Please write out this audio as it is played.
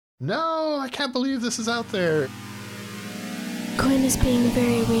No, I can't believe this is out there. Quinn is being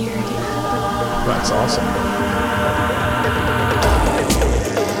very weird. That's awesome.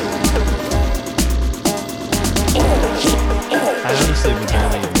 I honestly would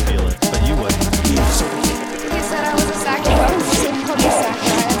barely even feel it, but you would. You said I was a sacrifice. So you called me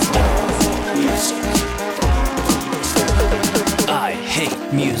sacrifice. I hate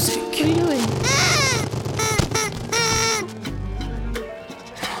music. What are you doing?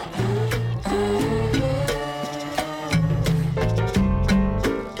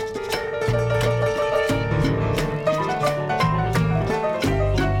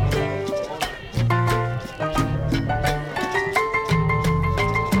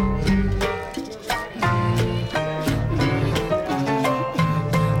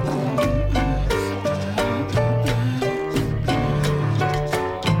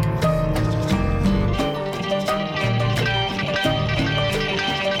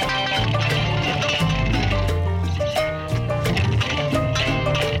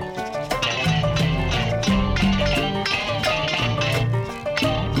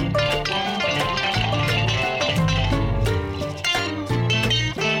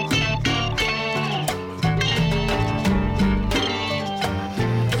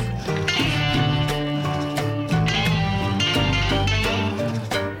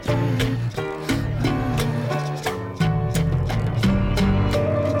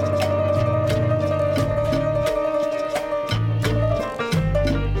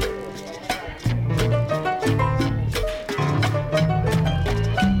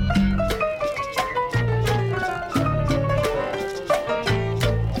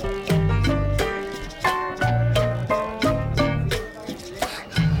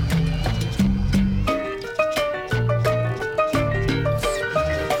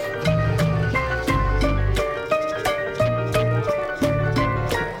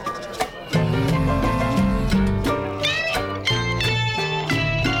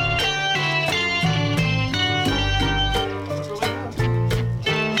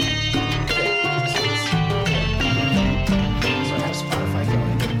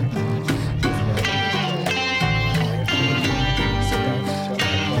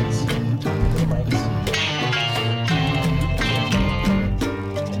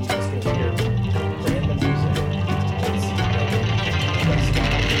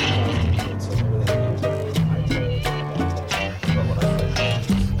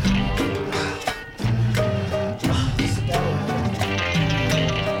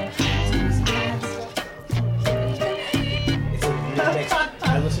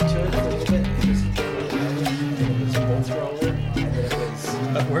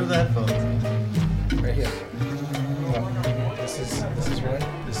 Where are the headphones? Right here. This is what?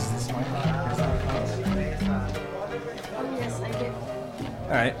 This is the smart. Yes, I did.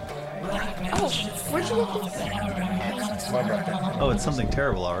 Alright. Oh, where'd you get this? Oh, it's something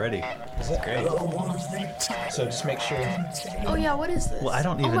terrible already. Is it? Great. So just make sure. Oh yeah, what is this? Well, I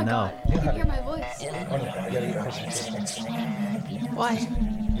don't Oh even my know. God, you can hear my voice. Oh no, you gotta get your headphones. Why?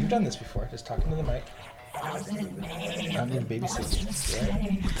 You've done this before. Just talking to the mic. Not need babysit.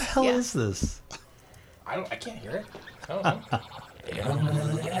 Right? What the hell Yeah. is this? I can't hear it. I don't know.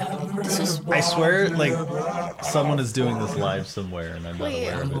 This is I swear, like, someone is doing this live somewhere and I'm not Wait.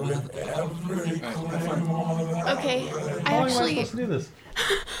 aware of it. okay. I How long am I actually supposed to do this?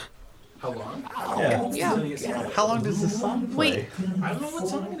 How long? Yeah. yeah. How long does this song play? Wait. I don't know what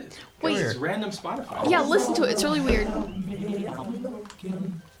song it is. Wait. It's random Spotify. Yeah, listen to it. It's really weird.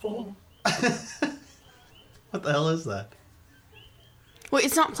 What the hell is that? Wait,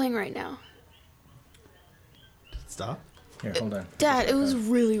 it's not playing right now. Stop. Here, hold on. Dad, it was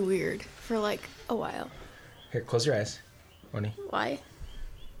really weird for like a while. Here, close your eyes. Oni. Why?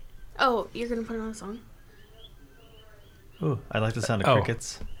 Oh, you're gonna put on a song? Ooh, I like the sound of Oh.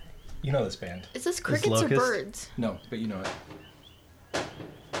 crickets. You know this band. Is this crickets or Locust? birds? No, but you know it.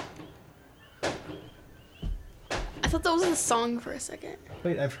 I thought that was a song for a second.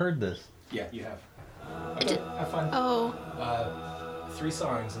 Wait, I've heard this. Yeah, you have. It did- Have fun. Oh, 3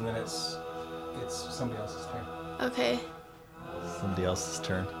 songs and then it's somebody else's turn. okay. Somebody else's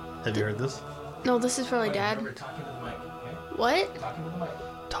turn. Have you heard this? No, this is probably Dad. Remember talking to the mic, okay? What? Talking to the mic.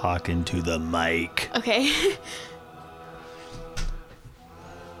 Talking to the mic. Okay.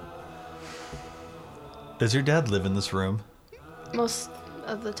 Does your dad live in this room? Most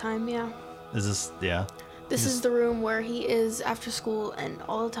of the time, yeah. Is this, yeah? This is the room where he is after school and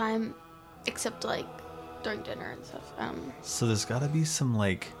all the time, except like during dinner and stuff. So there's gotta be some,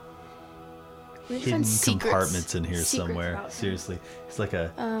 like, We need to hidden find secrets- compartments in here secrets somewhere. about him. Seriously. It's like a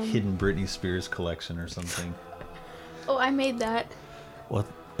hidden Britney Spears collection or something. Oh, I made that. What?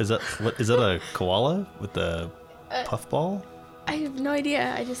 Is that a koala with the puffball? I have no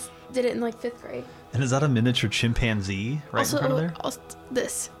idea. I just did it in like 5th grade. And is that a miniature chimpanzee right in front of there? Also,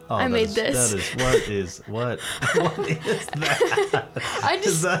 this. Oh, I made this. What is that? I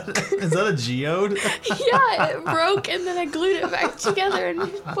just Is that a geode? yeah, it broke and then I glued it back together and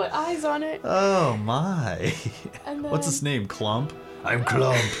put eyes on it. Oh my. And What's then- his name? Clump? I'm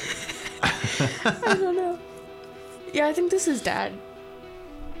Clump. I don't know. Yeah, I think this is Dad.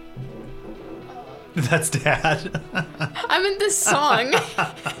 That's Dad. I'm in this song.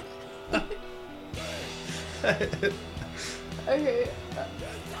 Okay.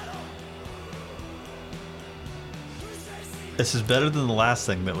 This is better than the last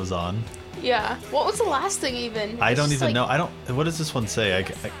thing that was on. Yeah. What was the last thing even? I It's don't just even like- know. What does this one say?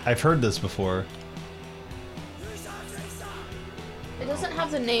 I've heard this before. It doesn't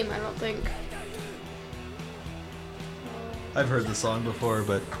have the name, I don't think. I've heard the song before,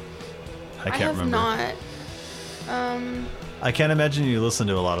 but I can't have remember. not. I can't imagine you listen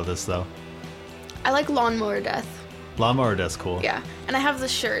to a lot of this though. I like Lawnmower Death. Lawnmower Death's cool. Yeah. And I have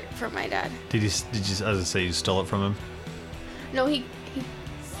this shirt from my dad. Did you? I was gonna say you stole it from him. No, he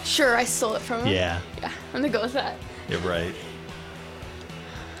sure, I stole it from him. Yeah, Yeah, I'm gonna go with that. you're right.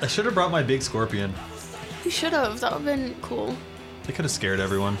 I should have brought my big scorpion. You should have. That would have been cool. They could have scared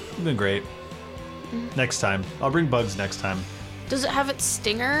everyone. It'd been great. Next time, I'll bring bugs next time. Does it have its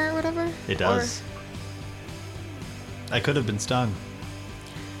stinger or whatever? It does. I could have been stung.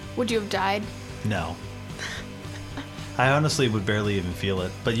 Or would you have died? No. I honestly would barely even feel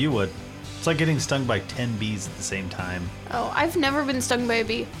it, but you would. It's like getting stung by 10 bees at the same time. Oh, I've never been stung by a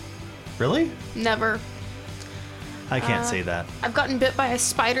bee. Really? Never. I can't say that. I've gotten bit by a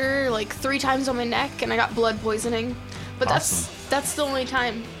spider like 3 times on my neck and I got blood poisoning. But Awesome. that's the only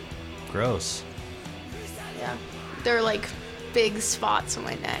time. Gross. Yeah. They're like big spots on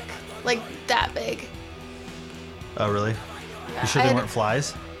my neck. Like that big. Oh, really? Yeah, You sure I they had- weren't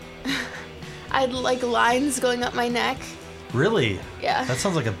flies? I had like lines going up my neck. Really? Yeah. That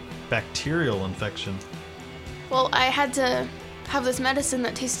sounds like a bacterial infection. Well, I had to have this medicine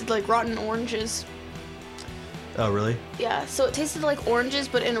that tasted like rotten oranges. Oh, really? Yeah, so it tasted like oranges,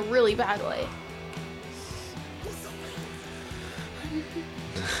 but in a really bad way.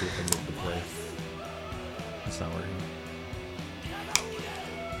 Let's see if I make the play. It's not working.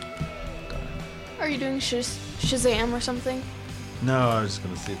 Darn. Are you doing Shazam or something? No, I was just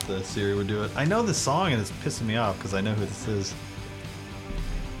gonna see if the Siri would do it. I know this song and it's pissing me off because I know who this is.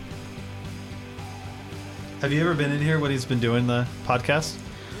 Have you ever been in here when he's been doing the podcast?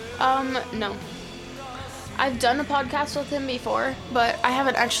 No. I've done a podcast with him before, but I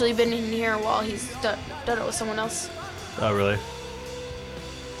haven't actually been in here while he's done it with someone else. Oh, really?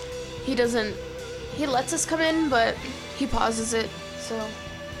 He lets us come in, but he pauses it, so.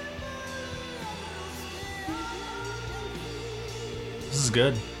 This is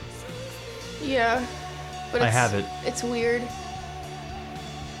good. Yeah. But I have it. It's weird.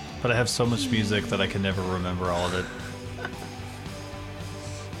 But I have so much music that I can never remember all of it.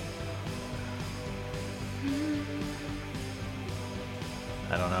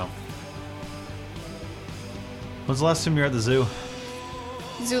 I don't know. When's the last time you were at the zoo?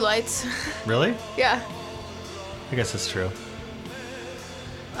 Zoo lights. Really? Yeah. I guess that's true.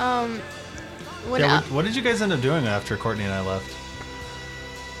 When Yeah, what did you guys end up doing after Courtney and I left?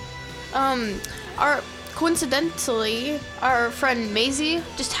 coincidentally, our friend Maisie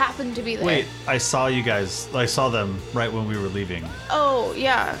just happened to be there. Wait, I saw you guys. I saw them right when we were leaving. Oh,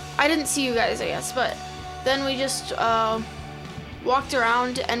 yeah. I didn't see you guys, I guess, but then we just walked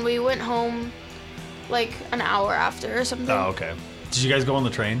around and we went home like an hour after or something. Oh, okay. Did you guys go on the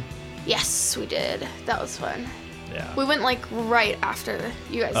train? Yes, we did. That was fun. Yeah. We went like right after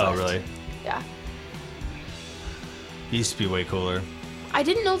you guys Oh, left. really? Yeah. It used to be way cooler. I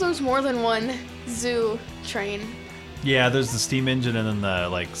didn't know there was more than one zoo train. Yeah, there's the steam engine and then the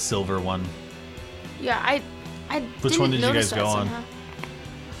like silver one. Yeah, I Which didn't one did you notice guys go that on? somehow.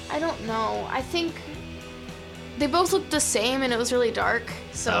 I don't know. I think they both looked the same and it was really dark.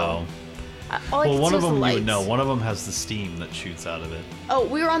 So Oh. all I Well, could one see of was the them you lights. would know. One of them has the steam that shoots out of it. Oh,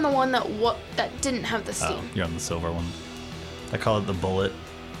 we were on the one that didn't have the Oh, steam. you're on the silver one. I call it the bullet.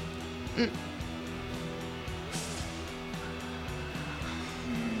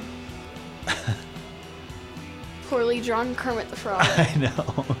 Poorly drawn Kermit the Frog. I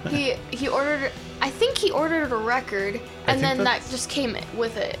know. he ordered. I think he ordered a record, and think then that that's- just came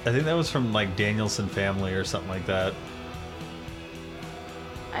with it. I think that was from like Danielson Family or something like that.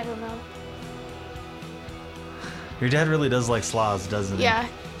 I don't know. Your dad really does like sloths, doesn't he? Yeah.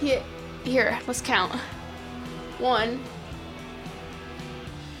 Here, let's count. 1,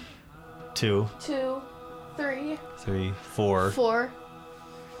 2, 2, 3, 3, 4. 4.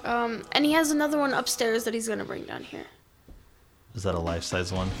 And he has another one upstairs that he's gonna bring down here. Is that a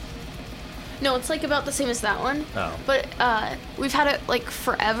life-size one? No, it's like about the same as that one. Oh. But we've had it like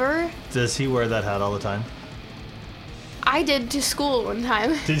forever. Does he wear that hat all the time? I did to school one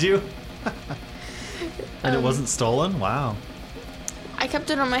time. Did you? And it wasn't stolen? Wow. I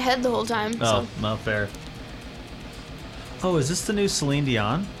kept it on my head the whole time. Oh, So. not fair. Oh, is this the new Celine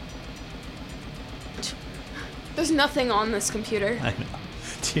Dion? There's nothing on this computer. I know.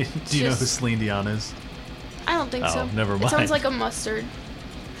 Do you know who Celine Dion is? I don't think Oh, so. never It mind. sounds like a mustard.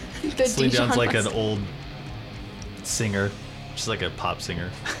 The Celine Dijon Dion's like mustard. an old singer. She's like a pop singer.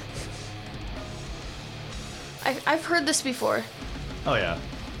 I've heard this before. Oh, yeah.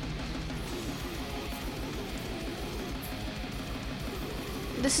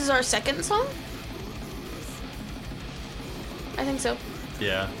 This is our second song? I think so.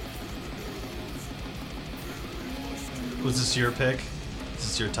 Yeah. Was this your pick? Is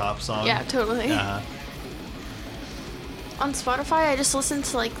this your top song? Yeah, totally. Uh-huh. On Spotify, I just listen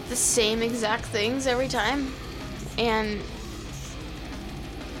to like the same exact things every time, and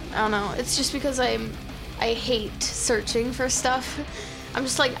I don't know. It's just because I hate searching for stuff. I'm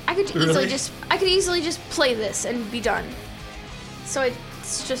just like I could easily Really? just play this and be done. So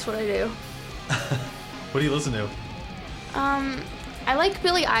it's just what I do. What do you listen to? I like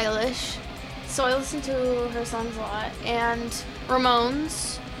Billie Eilish, so I listen to her songs a lot, and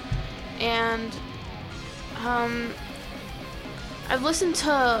Ramones, and I've listened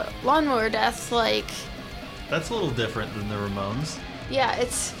to Lawnmower Death, like, That's a little different than the Ramones. yeah,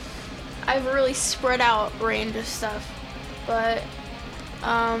 I've really spread out range of stuff, but,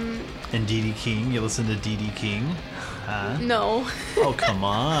 And D.D. King. You listen to D.D. King? Huh? no. Oh, come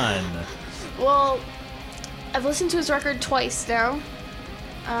on. Well, I've listened to his record twice now,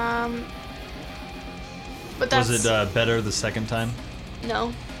 but that's... Was it better the second time?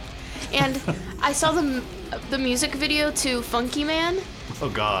 No. And I saw the music video to Funky Man, Oh,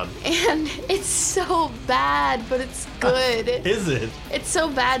 God. and it's so bad, but it's good. Is it? It's so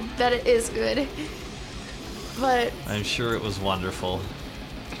bad that it is good. But I'm sure it was wonderful.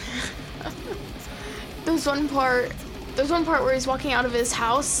 there's one part where he's walking out of his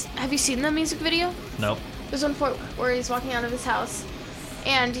house. Have you seen the music video? Nope. There's one part where he's walking out of his house,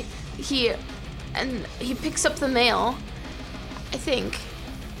 and he picks up the mail, I think.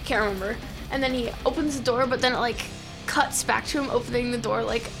 Can't remember. And then he opens the door, but then it like cuts back to him opening the door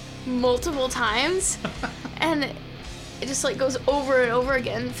like multiple times. And it just like goes over and over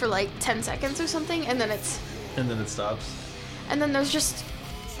again for like 10 seconds or something, and then it stops. and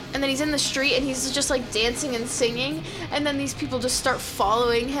then he's in the street and he's just like dancing and singing, and then these people just start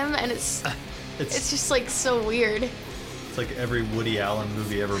following him, and it's just like so weird. It's like every Woody Allen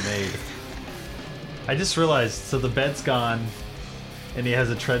movie ever made. I just realized, so the bed's gone, and he has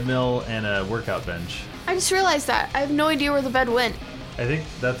a treadmill and a workout bench. I just realized that. I have no idea where the bed went. I think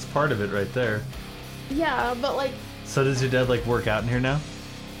that's part of it right there. Yeah, but like, So does your dad like work out in here now?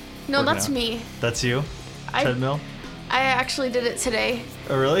 no, Working that's out. me. That's you? I Treadmill? I actually did it today.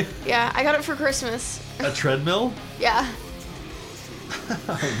 Oh, really? Yeah, I got it for Christmas. A treadmill? Yeah.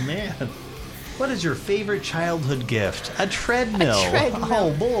 Oh, man. What is your favorite childhood gift? A treadmill. A treadmill.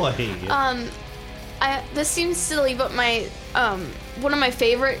 Oh, boy. This seems silly, but my one of my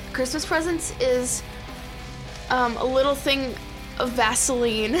favorite Christmas presents is a little thing of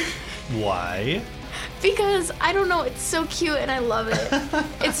Vaseline. Why? Because I don't know, it's so cute and I love it.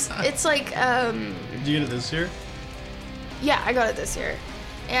 It's like Did you get it this year? yeah, I got it this year.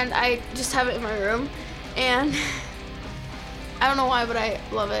 And I just have it in my room, and I don't know why, but I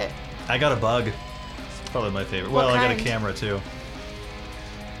love it. I got a bug. It's probably my favorite. What Well, I got a kind? camera too.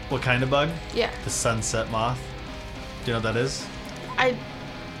 What kind of bug? Yeah. The sunset moth. Do you know what that is? I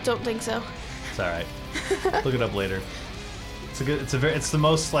don't think so. It's all right. Look it up later. It's the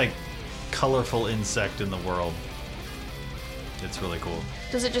most like colorful insect in the world. It's really cool.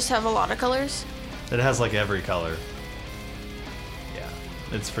 Does it just have a lot of colors? It has like every color. Yeah,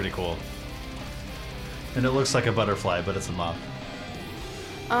 it's pretty cool. And it looks like a butterfly, but it's a moth.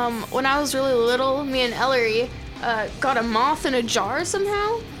 When I was really little, me and Ellery got a moth in a jar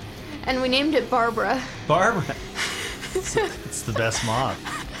somehow, and we named it Barbara. Barbara. It's the best moth.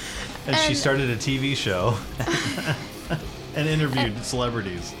 And she And- started a TV show and interviewed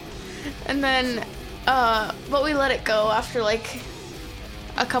celebrities. And then, but we let it go after like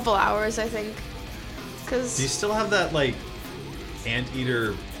a couple hours, I think. Do you 'Cause still have that like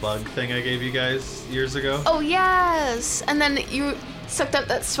anteater bug thing I gave you guys years ago? oh yes, and then you sucked up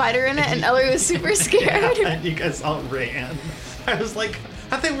that spider in it, and Ellery was super scared. Yeah, and you guys all ran. I was like,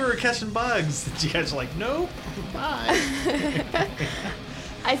 I think we were catching bugs. You guys are like, nope. Bye.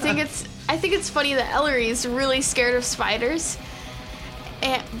 I think it's funny that Ellery's really scared of spiders,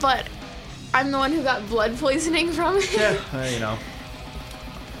 but I'm the one who got blood poisoning from it. Yeah, you know.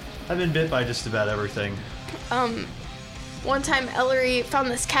 I've been bit by just about everything. One time Ellery found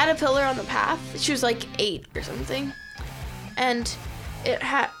this caterpillar on the path. She was like 8 or something, and it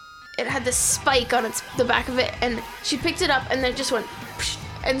had this spike on the back of it, and she picked it up and then it just went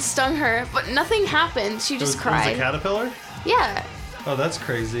and stung her, but nothing happened. She just cried. It was a caterpillar? Yeah. Oh, that's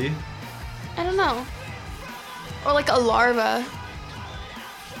crazy. I don't know. Or like a larva.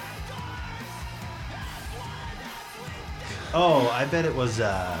 Oh, I bet it was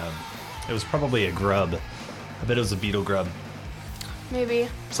probably a grub. I bet it was a beetle grub. Maybe.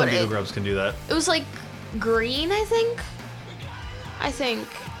 Some But beetle grubs can do that. It was like green, I think.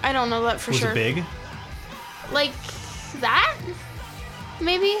 I don't know that for Was sure. it big? Like that?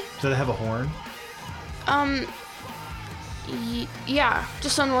 Maybe? Did it have a horn? Yeah,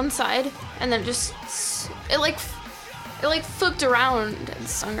 just on one side, and then it like flipped around and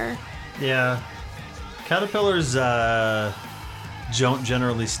stung her. Yeah. Caterpillars don't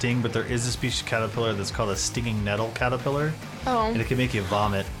generally sting, but there is a species of caterpillar that's called a stinging nettle caterpillar, Oh, and it can make you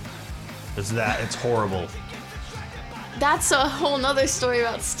vomit. It's horrible. that's a whole nother story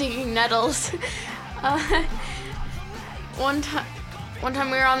about stinging nettles. One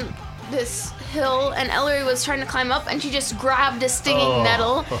time we were on this hill, and Ellery was trying to climb up, and she just grabbed a stinging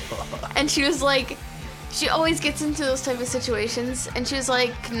nettle, and she was like, she always gets into those type of situations, and she was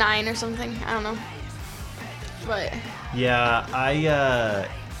like 9 or something. I don't know, but Yeah,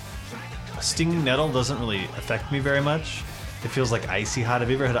 stinging nettle doesn't really affect me very much. It feels like icy hot. Have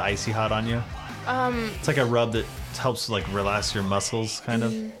you ever had icy hot on you? It's like a rub that helps like relax your muscles, kind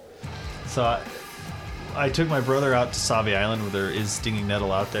of. So I took my brother out to Savi Island where there is stinging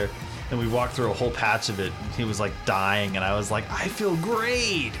nettle out there, and we walked through a whole patch of it. He was like dying, and I was like, I feel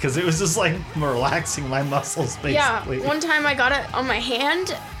great, because it was just like relaxing my muscles, basically. yeah. One time I got it on my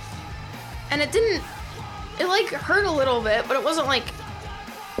hand, and it like hurt a little bit, but it wasn't like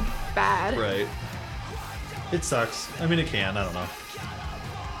bad. Right. It sucks. I mean, it can. I don't know.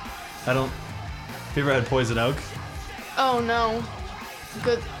 Have you ever had poison oak? Oh no.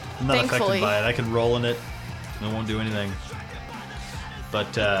 Good. I'm not Thankfully. affected by it. I can roll in it, and it won't do anything.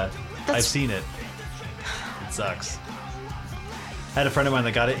 But I've seen it. It sucks. I had a friend of mine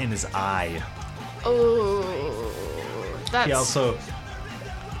that got it in his eye. Oh, that's.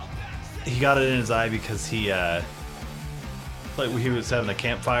 He got it in his eye because he was having a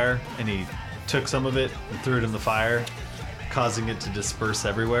campfire, and he took some of it and threw it in the fire, causing it to disperse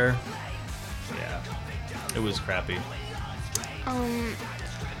everywhere. Yeah, it was crappy.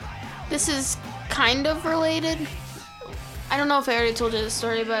 This is kind of related. I don't know if I already told you this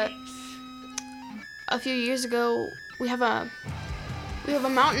story, but a few years ago, we have a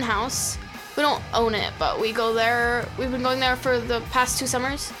mountain house. We don't own it, but we go there. We've been going there for the past 2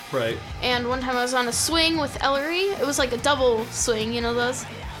 summers. Right. And one time I was on a swing with Ellery. It was like a double swing, you know those?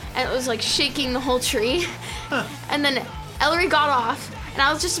 And it was like shaking the whole tree. And then Ellery got off, and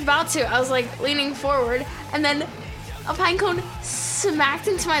I was just about to. I was like leaning forward, and then a pine cone smacked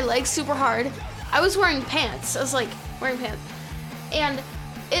into my leg super hard. I was wearing pants. I was like wearing pants. And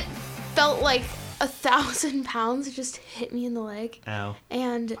it felt like 1,000 pounds just hit me in the leg. Ow.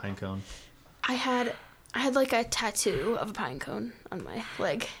 And Pine cone. I had like a tattoo of a pine cone on my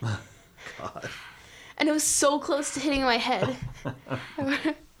leg. God. And it was so close to hitting my head.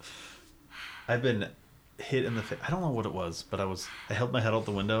 I've been hit in the face. I don't know what it was, but I held my head out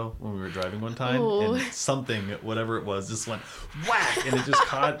the window when we were driving one time, Ooh. and something, whatever it was, just went whack, and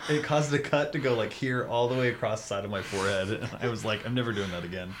it caused a cut to go like here all the way across the side of my forehead. And I was like, I'm never doing that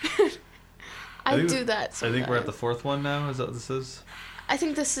again. I think- do that sometimes. I think we're at the 4th one now. Is that what this is?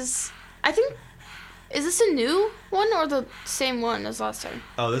 Is this a new one or the same one as last time?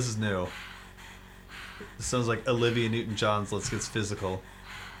 Oh, this is new. This sounds like Olivia Newton-John's Let's Get Physical.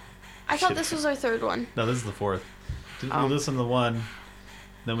 I thought Shit. this was our 3rd one. No, this is the 4th. We listened to one,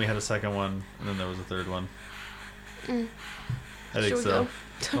 then we had a 2nd one, and then there was a 3rd one. I think Should we so. go?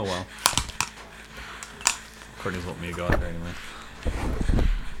 Oh well. Courtney's wanting me to go out there anyway.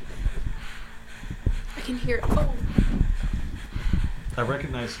 I can hear. Oh. I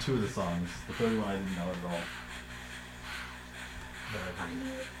recognized 2 of the songs. The 3rd one I didn't know at all.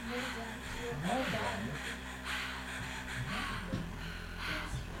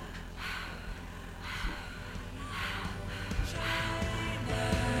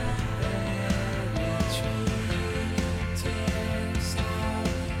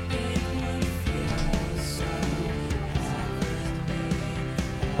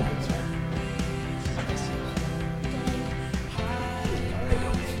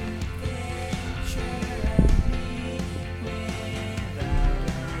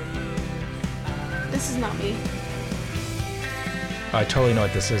 I totally know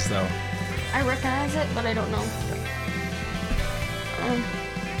what this is, though. I recognize it, but I don't know.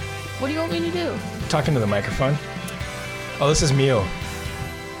 What do you want me to do? Talking to the microphone. Oh, this is Mew.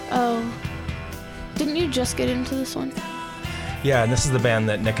 Oh. Didn't you just get into this one? Yeah, and this is the band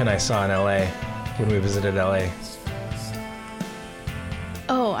that Nick and I saw in LA when we visited LA.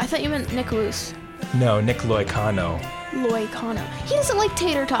 Oh, I thought you meant Nick Luce. No, Nick Loicano. Loicano. He doesn't like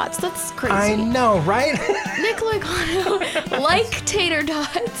tater tots. That's crazy. I know, right? Nick Loicano like tater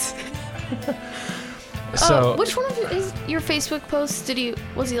tots. So, which one of your Facebook posts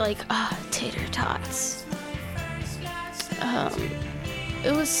was he like, tater tots?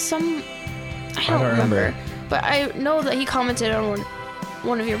 It was some, I don't remember. But I know that he commented on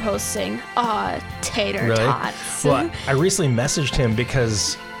one of your posts saying, tater tots. Well, I recently messaged him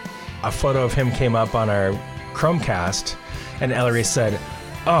because a photo of him came up on our Chromecast, and Ellery said,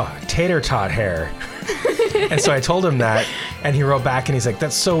 "Oh, tater tot hair." And so I told him that, and he wrote back and he's like,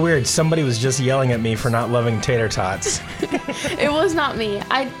 "That's so weird. Somebody was just yelling at me for not loving tater tots." It was not me.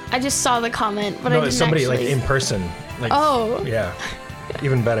 I just saw the comment, but I didn't somebody actually... like in person. Like, oh. Yeah.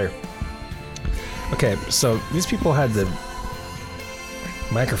 Even better. Okay, so these people had the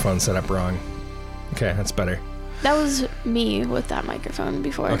microphone set up wrong. Okay, that's better. That was me with that microphone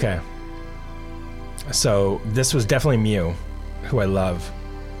before. Okay. So this was definitely Mew, who I love.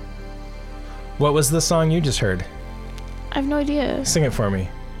 What was the song you just heard? I have no idea. Sing it for me.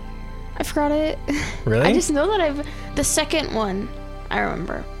 I forgot it. Really? I just know that the second one, I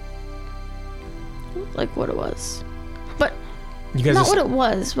remember. Like what it was. But you guys not what it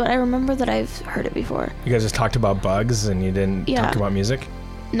was, but I remember that I've heard it before. You guys just talked about bugs and you didn't talk about music?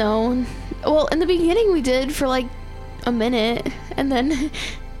 No. Well, in the beginning we did for like a minute, and then...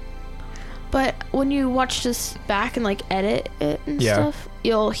 But when you watch this back and like edit it and stuff,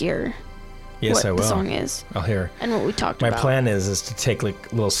 you'll hear what I will. The song is. I'll hear. And what we talked about. My plan is to take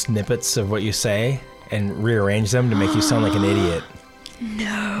like little snippets of what you say and rearrange them to make you sound like an idiot.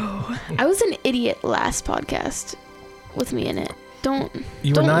 No. I was an idiot last podcast with me in it.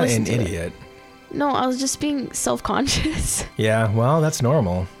 You were not an idiot. No, I was just being self-conscious. Yeah, well, that's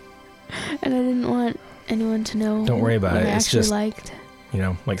normal. And I didn't want anyone to know. Don't worry about it. I It's actually just liked.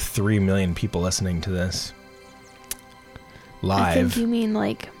 Like 3 million people listening to this. Live. I think you mean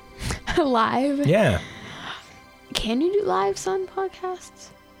like live? Yeah. Can you do lives on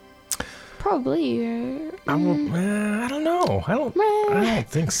podcasts? Probably. I don't know. I don't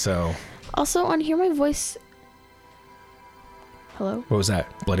think so. Also, on Hear My Voice... Hello? What was that?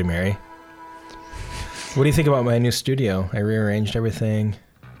 Bloody Mary? What do you think about my new studio? I rearranged everything.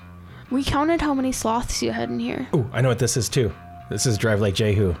 We counted how many sloths you had in here. Ooh, I know what this is too. This is Drive Like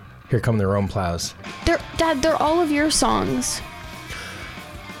Jehu. Here Come the Rome Plows. Dad, they're all of your songs.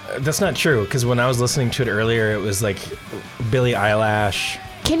 That's not true, because when I was listening to it earlier, it was like Billie Eilish.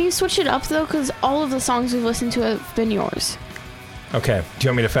 Can you switch it up though? Because all of the songs we've listened to have been yours. Okay. Do you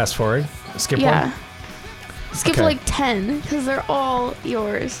want me to fast forward? Skip one? Skip Okay. like 10, because they're all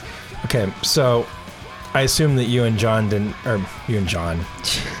yours. Okay, so I assume that you and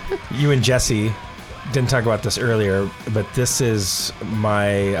Jesse didn't talk about this earlier, but this is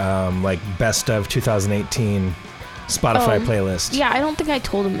my like best of 2018 Spotify playlist. Yeah, I don't think I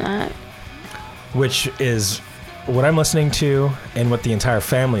told him that. Which is what I'm listening to and what the entire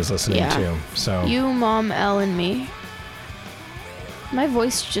family is listening to. So You, Mom, Elle, and me. My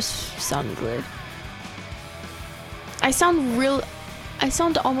voice just sounded weird. I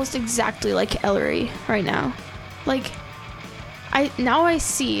sound almost exactly like Ellery right now. Like, I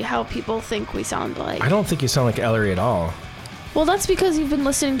see how people think we sound like. I don't think you sound like Ellery at all. Well, that's because you've been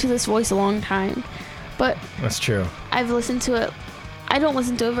listening to this voice a long time. But That's true. I've listened to it. I don't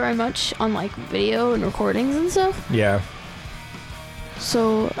listen to it very much on like video and recordings and stuff. Yeah.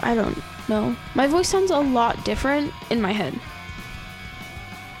 So I don't know. My voice sounds a lot different in my head.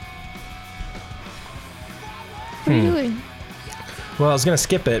 What are you doing? Well, I was going to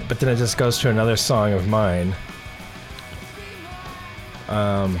skip it, but then it just goes to another song of mine.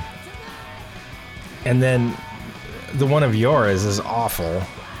 And then the one of yours is awful.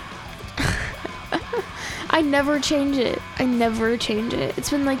 I never change it. It's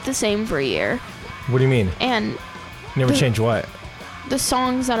been like the same for a year. What do you mean? And Never change what? the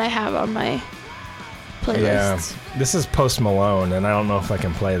songs that I have on my playlists. Yeah. This is Post Malone, and I don't know if I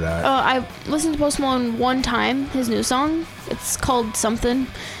can play that. I listened to Post Malone one time, his new song. It's called Something,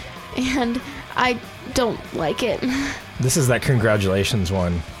 and I don't like it. This is that Congratulations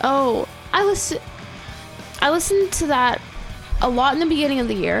one. Oh, I listened to that a lot in the beginning of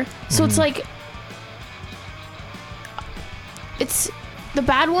the year. So it's like, it's the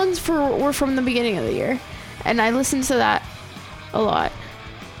bad ones were from the beginning of the year, and I listened to that a lot.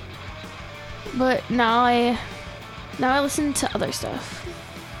 But now I listen to other stuff.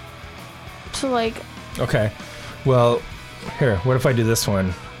 So like. Okay. Well, here. What if I do this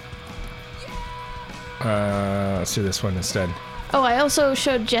one? Let's do this one instead. Oh, I also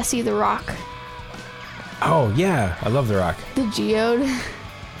showed Jesse The Rock. Oh yeah, I love The Rock. The Geode.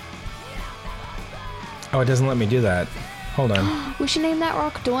 Oh, it doesn't let me do that. Hold on. We should name that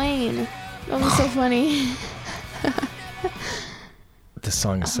rock Dwayne. That was so funny. This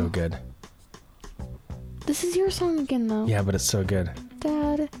song is so good. This is your song again, though. Yeah, but it's so good.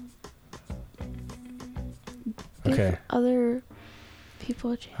 Dad. Okay. Give other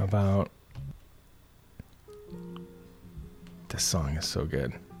people a chance. How about... This song is so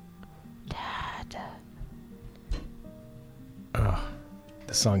good. Dad. Oh,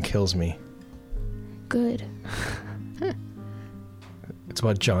 this song kills me. Good. It's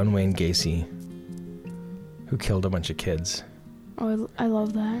about John Wayne Gacy, who killed a bunch of kids. Oh, I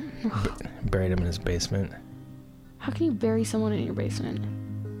love that. Buried him in his basement. How can you bury someone in your basement?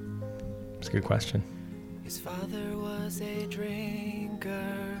 It's a good question. His father was a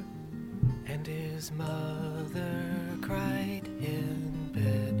drinker, and his mother cried in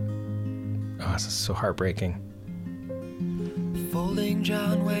bed. Oh, this is so heartbreaking. Folding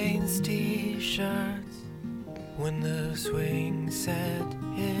John Wayne's t-shirts when the swing set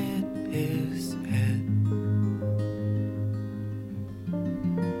hit his head.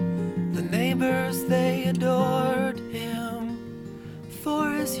 The neighbors, they adored him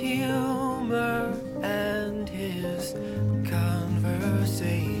for his humor and his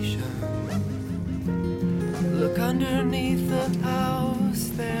conversation. Look underneath the house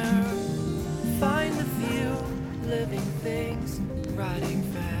there, find a few living things riding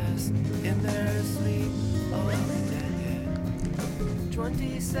fast in their sleep. Oh, dead.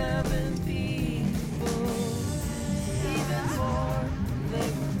 27 people, even more. They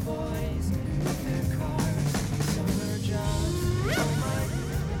were boys with their cars, summer jobs. Oh my.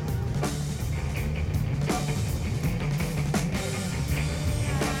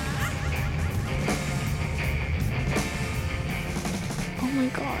 Oh my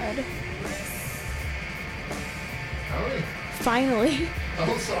god. Howdy. Finally.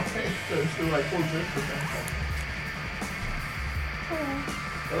 Oh, sorry. There's the like full drink for that.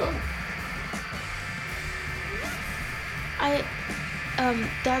 Hello.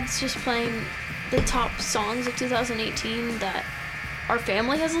 Dad's just playing the top songs of 2018 that our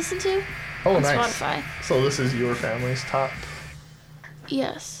family has listened to on Spotify. So this is your family's top?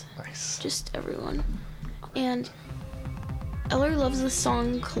 Yes. Nice. Just everyone. And Eller loves the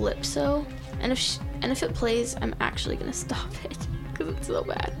song Calypso, and if it plays, I'm actually gonna stop it because it's so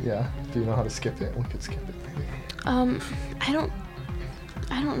bad. Yeah. Do you know how to skip it? We could skip it maybe. I don't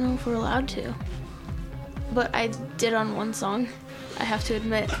know if we're allowed to, but I did on one song. I have to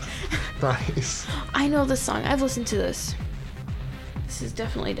admit. Nice. I know this song. I've listened to this. This is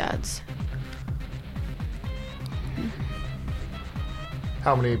definitely Dad's.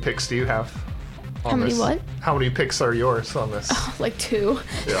 How many picks do you have on How many this? what? How many picks are yours on this? Like 2.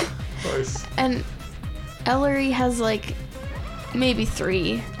 Yeah. Nice. And Ellery has like maybe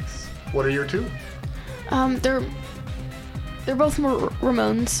 3. What are your 2? They're both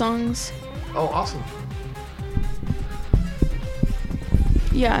Ramones songs. Oh, awesome.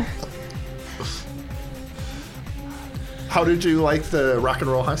 Yeah. How did you like the Rock and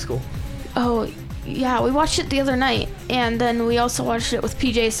Roll High School? Oh, yeah. We watched it the other night, and then we also watched it with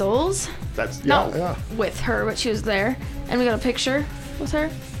PJ Souls. That's Not yeah. with her, but she was there, and we got a picture with her,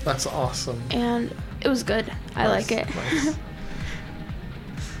 That's awesome. and it was good. I like it. Nice.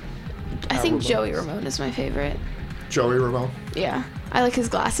 I think Ramones. Joey Ramone is my favorite. Joey Ramone. Yeah, I like his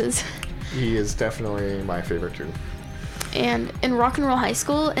glasses. He is definitely my favorite too. And in Rock and Roll High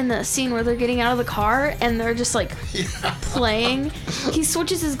School, in the scene where they're getting out of the car and they're just like playing, he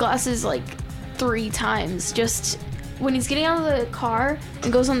switches his glasses like 3 times. Just when he's getting out of the car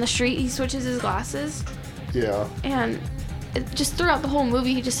and goes on the street, he switches his glasses. Yeah. And just throughout the whole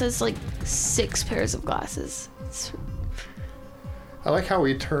movie, he just has like 6 pairs of glasses. I like how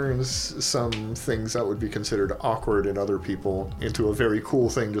he turns some things that would be considered awkward in other people into a very cool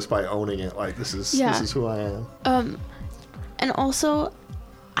thing just by owning it. Like this is who I am. And also,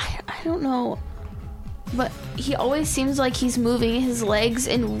 I don't know, but he always seems like he's moving his legs,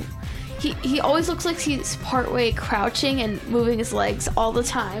 and he always looks like he's partway crouching and moving his legs all the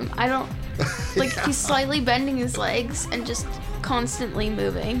time. I don't, like, he's slightly bending his legs and just constantly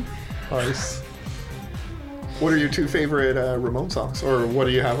moving. Nice. What are your 2 favorite Ramone songs? Or what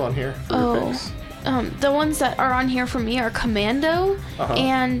do you have on here for your picks? The ones that are on here for me are Commando,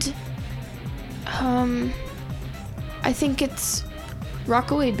 and I I think it's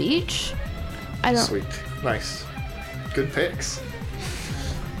Rockaway Beach. I don't. Sweet. Nice. Good picks.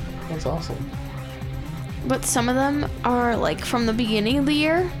 That's awesome. But some of them are like from the beginning of the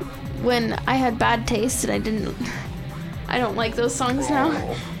year when I had bad taste and I don't like those songs now.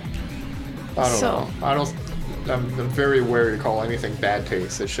 I don't know. I'm very wary to call anything bad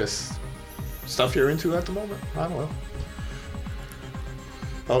taste. It's just stuff you're into at the moment. I don't know.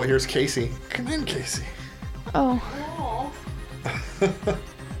 Oh, here's Casey. Come in, Casey. Oh. Oh.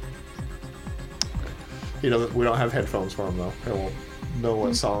 We don't have headphones for him though. He won't know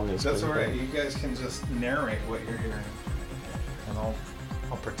what song is. That's all right. You guys can just narrate what you're hearing, and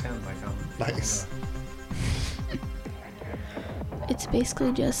I'll pretend like I'm nice. It's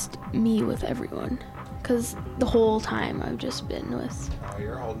basically just me with everyone, because the whole time I've just been with. Oh,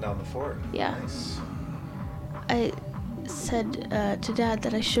 you're holding down the fort. Yeah. Nice. I said to Dad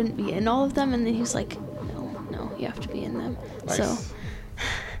that I shouldn't be in all of them, and then he was like, "No, you have to be in them." Nice. So.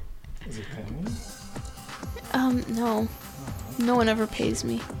 Is it paying you? No. No one ever pays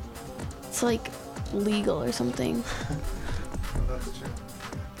me. It's like legal or something. That's true.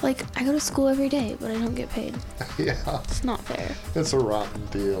 Like, I go to school every day, but I don't get paid. Yeah. It's not fair. It's a rotten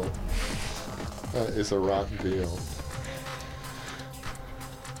deal. That is a rotten deal.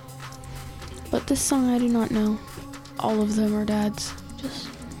 But this song I do not know. All of them are Dad's. Just.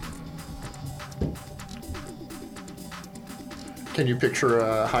 Can you picture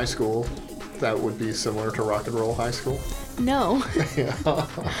a high school that would be similar to Rock and Roll High School? No. Yeah.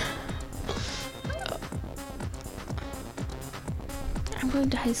 I'm going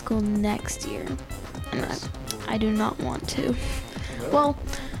to high school next year. And I do not want to. Well,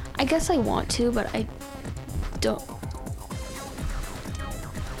 I guess I want to, but I don't.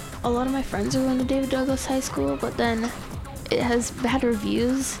 A lot of my friends are going to David Douglas High School, but then it has bad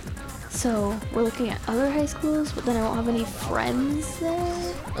reviews. So we're looking at other high schools, but then I won't have any friends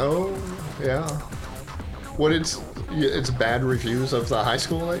there. Oh, yeah. It's bad reviews of the high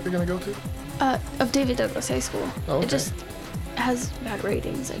school that you're gonna go to? Of David Douglas High School. Oh, okay. It just has bad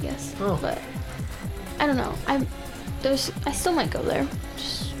ratings, I guess. Oh. But I don't know. I still might go there.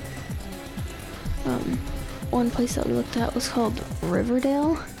 Just, one place that we looked at was called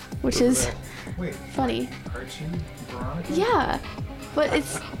Riverdale, which is Wait, funny. Archie, Veronica? Yeah, but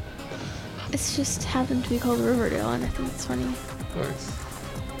it's just happened to be called Riverdale, and I think it's funny. Nice.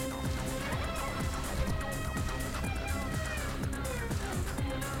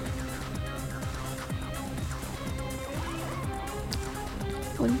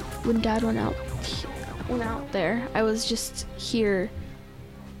 When Dad went out there, I was just here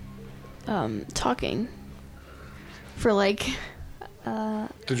talking for like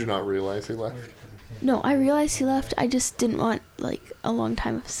Did you not realize he left? no, I realized he left. I just didn't want like a long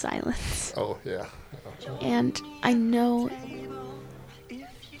time of silence. Oh, yeah. And I know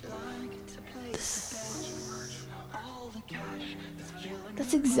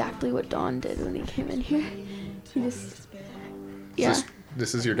that's exactly what Don did when he came in here. He just yeah.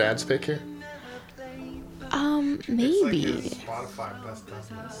 This is your dad's pick here? Maybe. It's like his Spotify best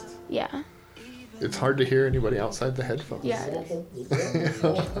of list. Yeah. It's hard to hear anybody outside the headphones. Yeah, it is.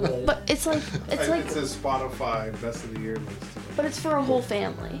 But it's like It's his Spotify best of the year list. but it's for a whole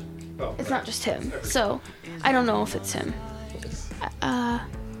family. Oh, It's not just him. So I don't know if it's him. I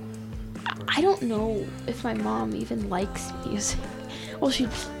don't know if my mom even likes music. Well, she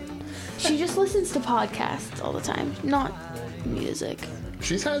just listens to podcasts all the time, not music.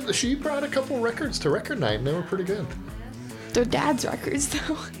 She brought a couple records to record night and they were pretty good. They're Dad's records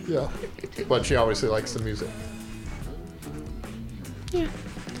though. Yeah. But she obviously likes the music. Yeah.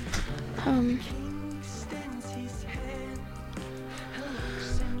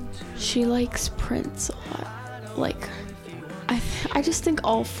 She likes Prince a lot. Like, I just think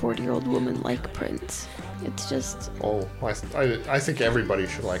all 40-year-old women like Prince. It's just. Oh, I think everybody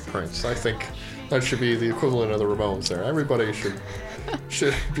should like Prince. I think that should be the equivalent of the Ramones there. Everybody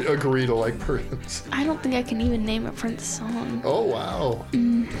should agree to like Prince. I don't think I can even name a Prince song. Oh, wow.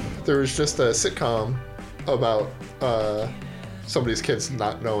 There was just a sitcom about somebody's kids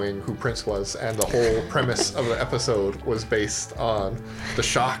not knowing who Prince was, and the whole premise of the episode was based on the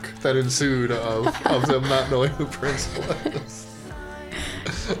shock that ensued of them not knowing who Prince was.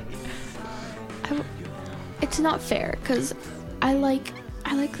 It's not fair, because I like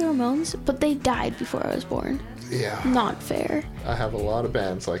the Ramones, but they died before I was born. Yeah. Not fair. I have a lot of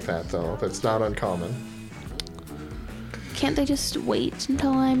bands like that, though. That's not uncommon. Can't they just wait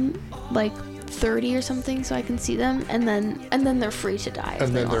until I'm like 30 or something so I can see them, and then they're free to die?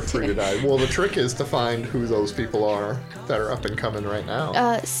 And then they're free to die. Well, the trick is to find who those people are that are up and coming right now.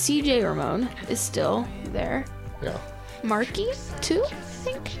 CJ Ramone is still there. Yeah. Marky too, I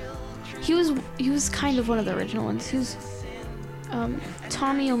think. He was kind of one of the original ones.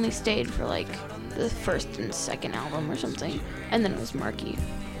 Tommy only stayed for like the first and second album or something, and then it was Marky.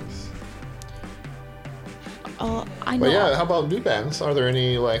 I know. But yeah, how about new bands? Are there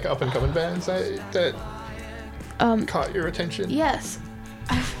any like up and coming bands that caught your attention? Yes,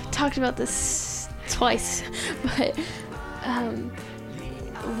 I've talked about this twice, but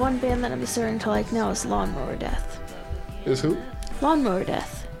one band that I'm starting to like now is Lawnmower Death. Is who? Lawnmower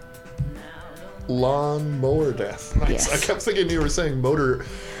Death. Lawnmower Death. Nice. Yes. I kept thinking you were saying motor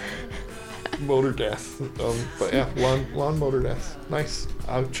death. But yeah, Lawnmower Death. Nice.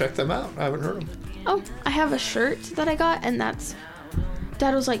 I'll check them out. I haven't heard them. Oh, I have a shirt that I got, and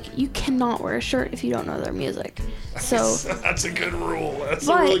Dad was like, you cannot wear a shirt if you don't know their music. So that's a good rule. That's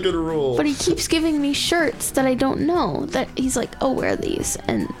a really good rule. But he keeps giving me shirts that I don't know. That he's like, oh, wear these,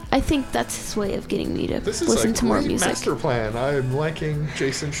 and I think that's his way of getting me to listen to more music. Master plan. I'm liking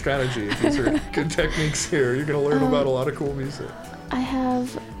Jason's strategy. These are good techniques here. You're gonna learn about a lot of cool music. I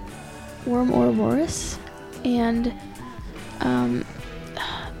have Worm Ouroboros and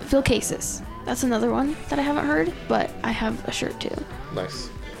Phil Cases. That's another one that I haven't heard, but I have a shirt too. Nice.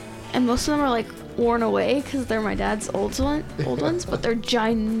 And most of them are like worn away because they're my dad's old ones, but they're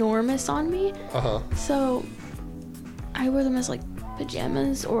ginormous on me. So I wear them as like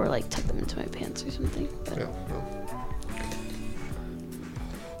pajamas or like tuck them into my pants or something. But. Yeah.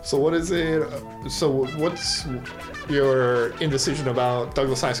 So what is it? So what's your indecision about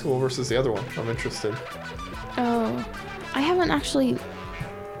Douglas High School versus the other one? I'm interested. Oh, I haven't actually.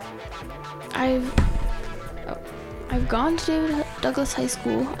 I've gone to Douglas High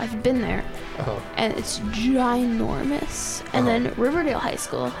School. I've been there, and it's ginormous. And then Riverdale High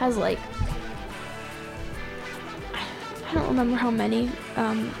School has like, I don't remember how many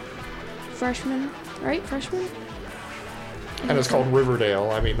freshmen, right? Freshmen. And it's called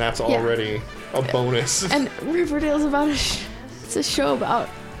Riverdale. I mean, that's already a bonus. And Riverdale's about it's a show about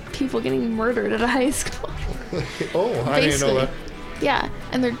people getting murdered at a high school. Oh, I didn't know that. Yeah,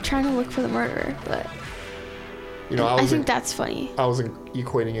 and they're trying to look for the murderer, but I think that's funny. I was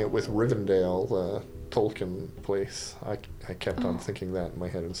equating it with Rivendell, the Tolkien place. I kept on thinking that in my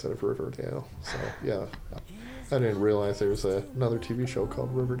head instead of Riverdale. So yeah, I didn't realize there was another TV show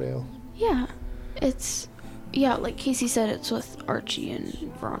called Riverdale. Yeah, like Casey said, it's with Archie and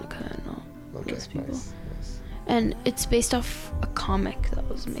Veronica and all those people. Nice. And it's based off a comic that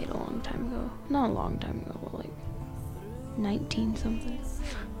was made a long time ago. Not a long time ago, but like 19-something.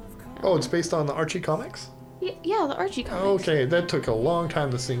 Oh, it's based on the Archie comics? Yeah, the Archie comics. Okay, that took a long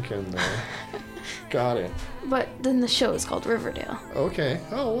time to sink in there. Got it. But then the show is called Riverdale. Okay.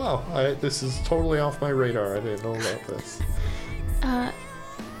 Oh, wow. This is totally off my radar. I didn't know about this.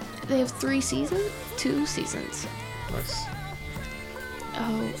 They have 2 seasons. Nice.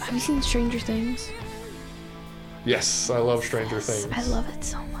 Oh, have you seen Stranger Things? Yes, I love Stranger Things. I love it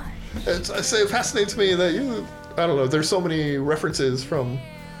so much. It fascinates me that I don't know, there's so many references from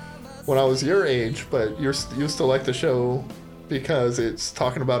when I was your age, but you still like the show because it's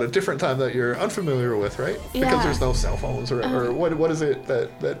talking about a different time that you're unfamiliar with, right? Yeah. Because there's no cell phones or what is it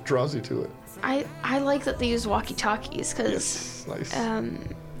that draws you to it? I like that they use walkie-talkies because yes, nice.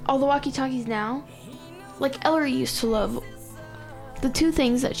 All the walkie-talkies now, like Ellery used to love the 2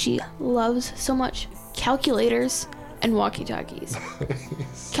 things that she loves so much: calculators and walkie-talkies.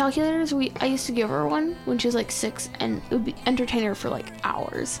 Calculators, I used to give her one when she was like 6, and it would entertain her for like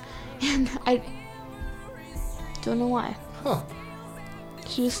hours. And I don't know why. Huh.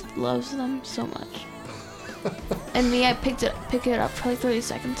 She just loves them so much. And me, I pick it up for like 30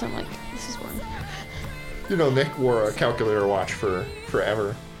 seconds. I'm like, this is boring. You know, Nick wore a calculator watch for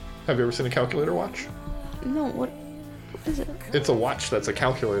forever. Have you ever seen a calculator watch? No, what is it? It's a watch that's a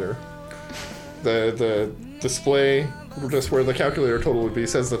calculator. The display, just where the calculator total would be,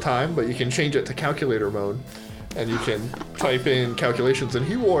 says the time, but you can change it to calculator mode, and you can type in calculations. And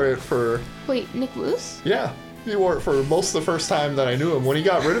he wore it for... Wait, Nick Woos? Yeah, he wore it for most of the first time that I knew him. When he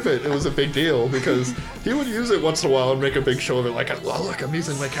got rid of it, it was a big deal because he would use it once in a while and make a big show of it, like, oh, look, I'm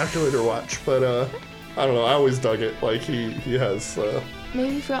using my calculator watch. But I don't know, I always dug it. Like, he has...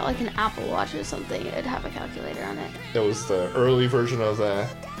 Maybe if you got like an Apple Watch or something, it'd have a calculator on it. It was the early version of the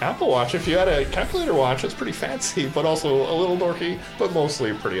Apple Watch. If you had a calculator watch, it's pretty fancy, but also a little dorky, but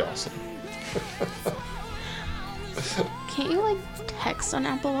mostly pretty awesome. Can't you like text on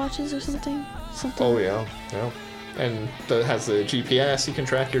Apple Watches or something? Oh yeah. And that has the GPS, you can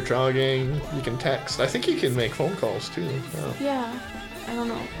track your jogging, you can text. I think you can make phone calls too. Yeah, I don't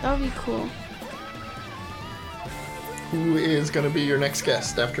know. That would be cool. Who is going to be your next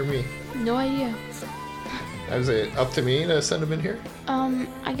guest after me? No idea. Is it up to me to send him in here?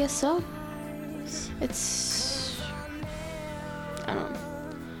 I guess so. It's... I don't know.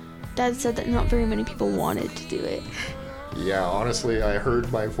 Dad said that not very many people wanted to do it. Yeah, honestly, I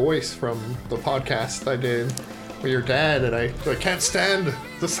heard my voice from the podcast I did with your dad, and I can't stand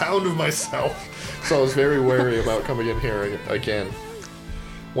the sound of myself. So I was very wary about coming in here again.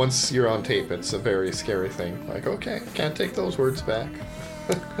 Once you're on tape, it's a very scary thing. Like, okay, can't take those words back.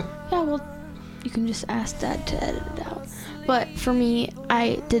 Yeah, well, you can just ask Dad to edit it out. But for me,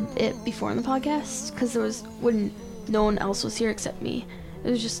 I did it before in the podcast, because when no one else was here except me. It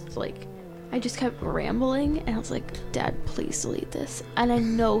was just like, I just kept rambling, and I was like, Dad, please delete this. And I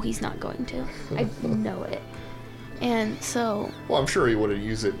know he's not going to. I know it. And so... Well, I'm sure he wouldn't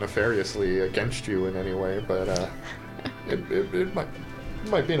use it nefariously against you in any way, but it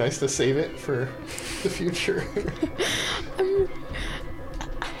might be nice to save it for the future.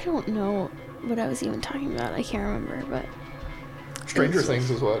 I don't know what I was even talking about. I can't remember, but... Stranger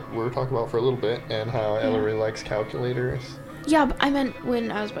Things is what we were talking about for a little bit, and how Ellery likes calculators. Yeah, but I meant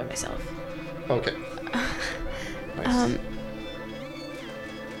when I was by myself. Okay. Nice.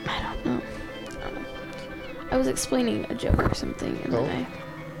 I don't know. I was explaining a joke or something, and then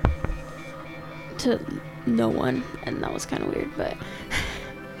to no one, and that was kind of weird, but...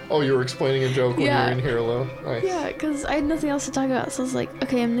 Oh, you were explaining a joke when you were in here alone? Nice. Yeah, because I had nothing else to talk about, so I was like,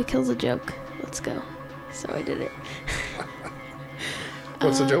 okay, I'm gonna kill the joke. Let's go. So I did it.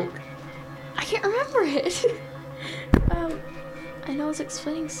 What's the joke? I can't remember it. I know I was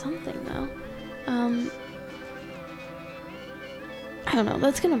explaining something, though. I don't know.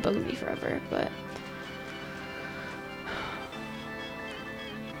 That's gonna bug me forever, but...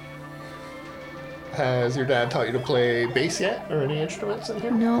 Has your dad taught you to play bass yet, or any instruments in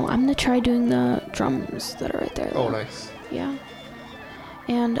here? No, I'm gonna try doing the drums that are right there. Oh, though. nice. Yeah.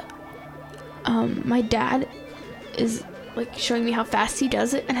 And, my dad is... like showing me how fast he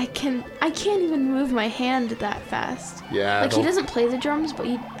does it, and I can't even move my hand that fast. Yeah. Like he doesn't play the drums, but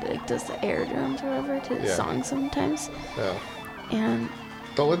he like does the air drums or whatever to the songs sometimes. Yeah. And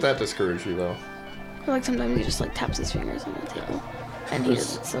don't let that discourage you though. or like sometimes he just like taps his fingers on the table, and he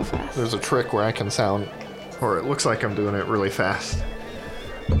does it so fast. There's a trick where I can sound, or it looks like I'm doing it really fast,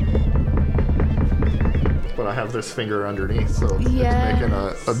 but I have this finger underneath, so it's making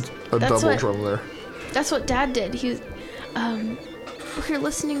a double drum there. That's what Dad did. He was. We were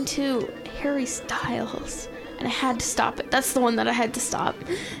listening to Harry Styles, and I had to stop it. That's the one that I had to stop,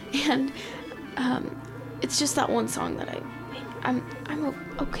 and it's just that one song that I'm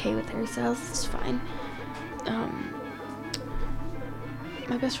okay with Harry Styles. It's fine.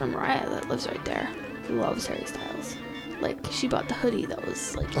 My best friend Mariah that lives right there loves Harry Styles. Like she bought the hoodie that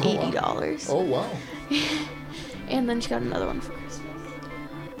was like $80. Oh wow! And then she got another one for Christmas.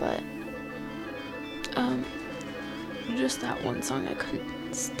 But just that one song I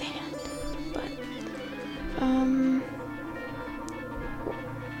couldn't stand. But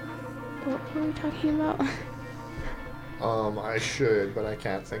what were we talking about? I should, but I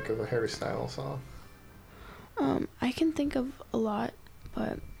can't think of a Harry Styles song. I can think of a lot,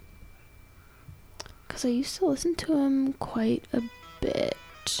 but because I used to listen to him quite a bit,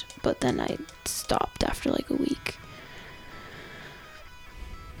 but then I stopped after like a week.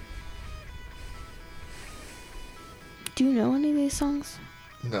 Do you know any of these songs?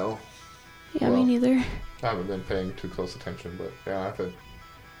 No. Yeah, me neither. I haven't been paying too close attention, but yeah,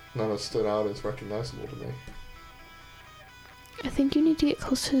 none have stood out as recognizable to me. I think you need to get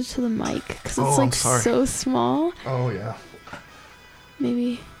closer to the mic because it's like so small. Oh yeah.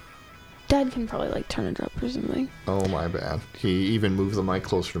 Maybe Dad can probably like turn it up or something. Oh my bad. He even moved the mic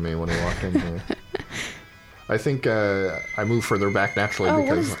closer to me when he walked in here. I think I moved further back naturally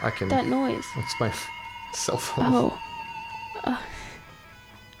because I can. That noise. It's my cell phone. Oh.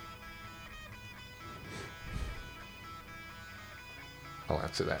 I'll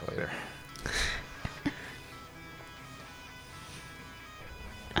answer that later.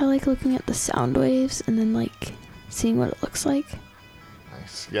 I like looking at the sound waves and then like seeing what it looks like.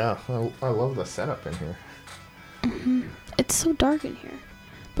 Nice. Yeah, I love the setup in here. Mm-hmm. It's so dark in here,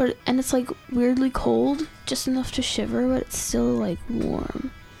 and it's like weirdly cold, just enough to shiver, but it's still like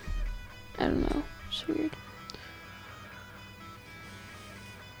warm. I don't know. It's weird.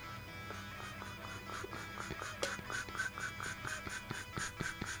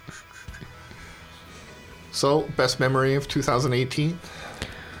 So, best memory of 2018?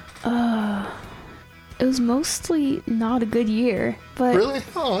 It was mostly not a good year, but... Really?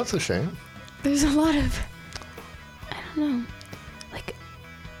 Oh, that's a shame. There's a lot of... I don't know. Like,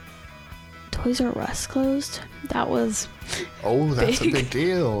 Toys R Us closed. That was Oh, that's big. a big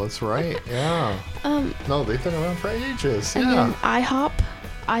deal. That's right. Yeah. No, they've been around for ages. And Yeah. then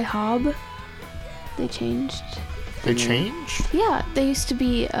IHOB, they changed. They changed? Yeah, they used to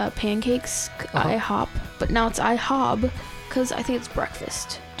be Pancakes, IHOP, but now it's IHOB because I think it's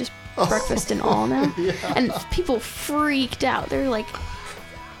breakfast. Just breakfast and all now. Yeah. And people freaked out. They're like,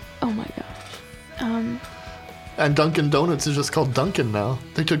 oh my gosh. And Dunkin' Donuts is just called Dunkin' now.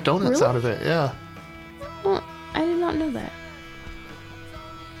 They took donuts Really? out of it. Yeah. Well, I did not know that.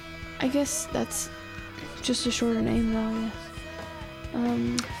 I guess that's just a shorter name, though, I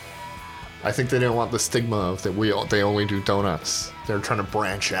guess. I think they didn't want the stigma of that they only do donuts. They're trying to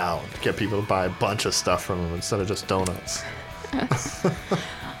branch out, get people to buy a bunch of stuff from them instead of just donuts. I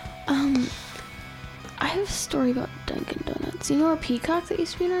have a story about Dunkin' Donuts. You know our peacock that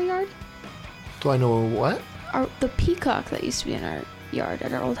used to be in our yard? Do I know what? The peacock that used to be in our yard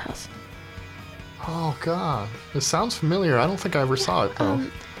at our old house. Oh god, it sounds familiar. I don't think I ever saw it though.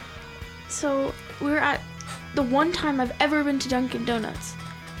 So we were at the one time I've ever been to Dunkin' Donuts.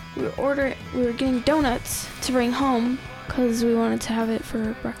 We were getting donuts to bring home because we wanted to have it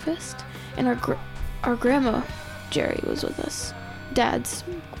for breakfast. And our grandma Jerry was with us, Dad's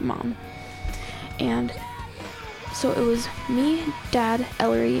mom. And so it was me, Dad,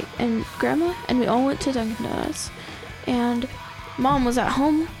 Ellery, and Grandma, and we all went to Dunkin' Donuts. And Mom was at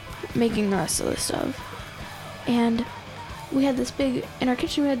home making the rest of the stuff. And we had this big, in our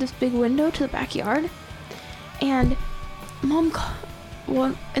kitchen, we had this big window to the backyard. And Mom,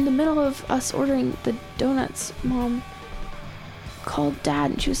 in the middle of us ordering the donuts, Mom called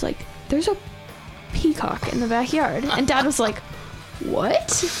Dad, and she was like, "There's a peacock in the backyard." And Dad was like, "What?"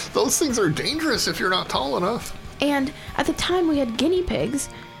 Those things are dangerous if you're not tall enough. And at the time we had guinea pigs,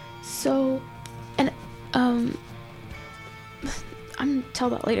 so, and, I'm gonna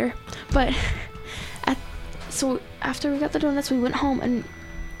tell that later, but, so after we got the donuts, we went home, and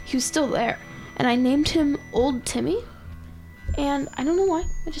he was still there, and I named him Old Timmy, and I don't know why,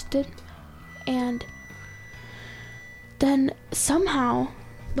 I just did, and then somehow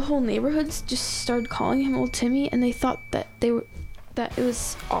the whole neighborhood just started calling him Old Timmy, and they thought that it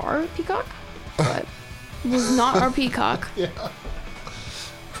was our peacock, but it was not our peacock. Yeah.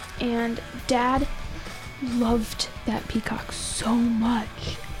 And Dad loved that peacock so much,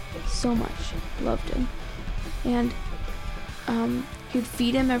 loved him. And he'd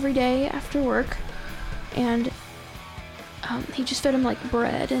feed him every day after work, and he just fed him like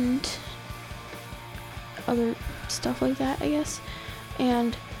bread and other stuff like that, I guess.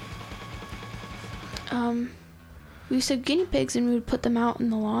 And we used to have guinea pigs, and we would put them out in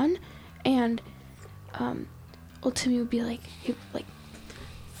the lawn, and Old Timmy would be like, he'd like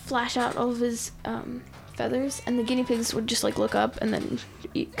flash out all of his feathers, and the guinea pigs would just like look up and then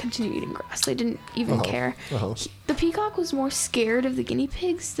continue eating grass. They didn't even care. The peacock was more scared of the guinea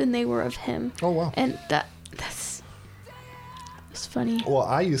pigs than they were of him. Oh wow. And that's funny. Well,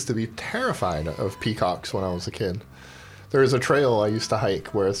 I used to be terrified of peacocks when I was a kid. There was a trail I used to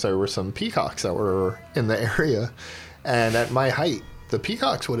hike where there were some peacocks that were in the area, and at my height, the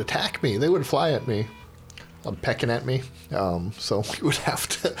peacocks would attack me. They would fly at me, pecking at me. So we would have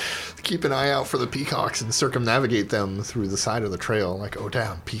to keep an eye out for the peacocks and circumnavigate them through the side of the trail. Like, oh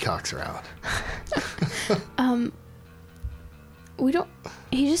damn, peacocks are out.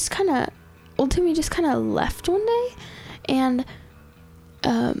 Old Timmy just kind of left one day, and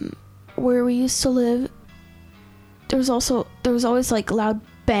where we used to live, there was always like loud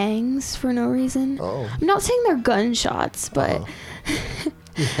bangs for no reason. Oh. I'm not saying they're gunshots, but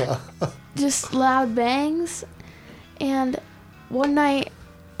just loud bangs. And one night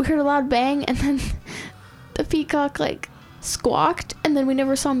we heard a loud bang, and then the peacock like squawked, and then we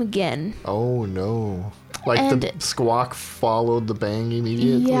never saw him again. Oh no. Like And- the squawk followed the bang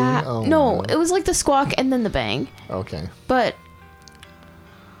immediately? Yeah. Oh, no, it was like the squawk and then the bang. Okay. But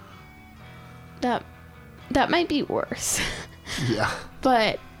that might be worse. Yeah.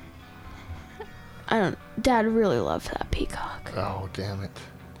 But Dad really loved that peacock. Oh, damn it.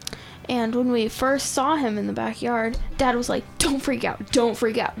 And when we first saw him in the backyard, Dad was like, "Don't freak out, don't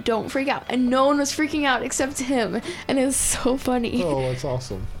freak out, don't freak out." And no one was freaking out except him. And it was so funny. Oh, that's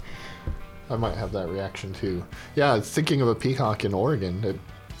awesome. I might have that reaction too. Yeah, thinking of a peacock in Oregon that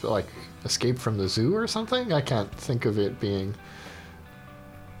like escaped from the zoo or something. I can't think of it being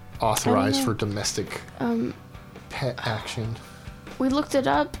authorized know. for domestic pet action. We looked it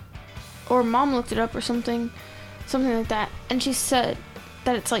up, or Mom looked it up or something like that. And she said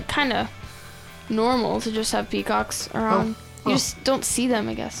that it's like kind of normal to just have peacocks around. You just don't see them,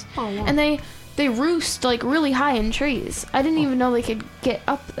 I guess. Oh, wow. And they roost like really high in trees. I didn't even know they could get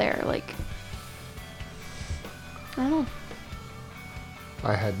up there. Like, I don't know.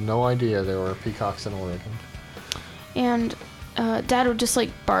 I had no idea there were peacocks in Oregon. And Dad would just like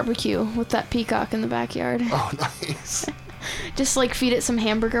barbecue with that peacock in the backyard. Oh, nice. Just like feed it some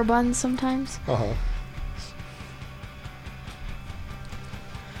hamburger buns sometimes. Uh-huh.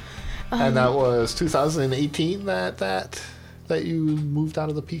 And that was 2018 that you moved out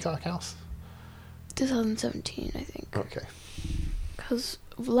of the peacock house? 2017, I think. Okay. Because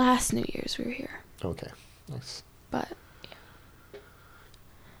last New Year's we were here. Okay. Nice. But yeah.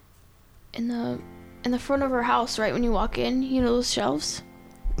 In the front of our house, right when you walk in, you know those shelves?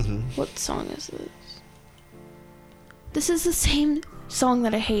 Mm-hmm. What song is this? This is the same song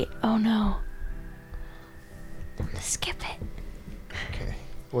that I hate. Oh no. I'm gonna skip it. Okay.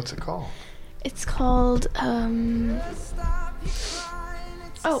 What's it called? It's called Sign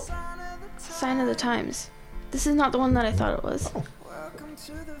of the Times. This is not the one that I thought it was. Oh.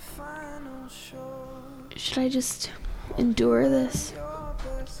 Should I just endure this?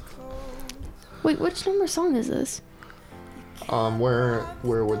 Wait, which number song is this? Where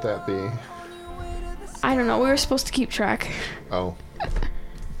would that be? I don't know. We were supposed to keep track. Oh.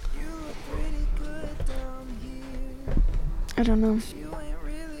 I don't know.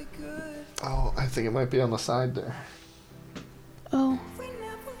 Oh, I think it might be on the side there. Oh.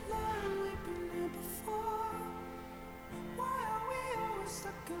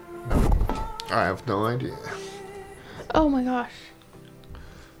 I have no idea. Oh my gosh.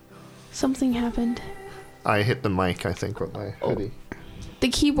 Something happened. I hit the mic, I think, with my hoodie. The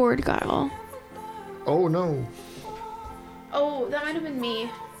keyboard got all. Oh, no. Oh, that might have been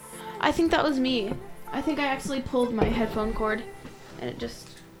me. I think that was me. I think I actually pulled my headphone cord and it just...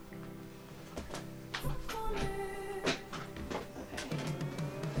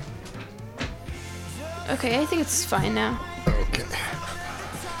 Okay, I think it's fine now. Okay.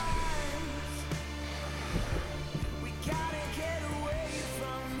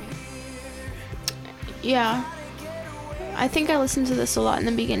 Yeah. I think I listened to this a lot in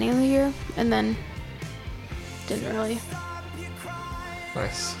the beginning of the year and then didn't really.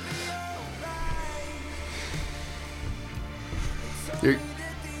 Nice. You're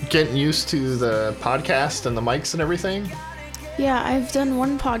getting used to the podcast and the mics and everything? Yeah, I've done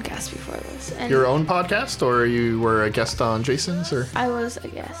one podcast before this. And Your own podcast, or you were a guest on Jason's, or? I was a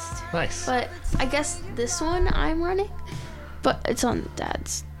guest. Nice. But I guess this one I'm running. But it's on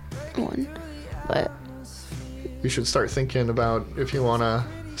Dad's one. But You should start thinking about if you want to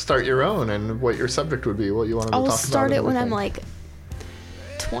start your own and what your subject would be, what you want to talk I'll about. start it and when I'm everything.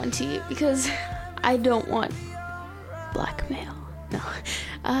 like 20 because I don't want blackmail. No.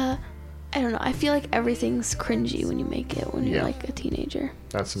 I don't know. I feel like everything's cringy when you make it when you're Yeah. like a teenager.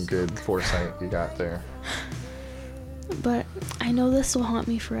 That's some good foresight you got there. But I know this will haunt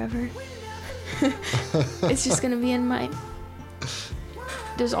me forever. It's just gonna be in my...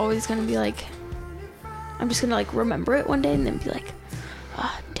 There's always gonna be like... I'm just gonna like remember it one day and then be like,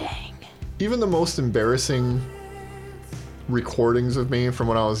 ah, dang. Even the most embarrassing recordings of me from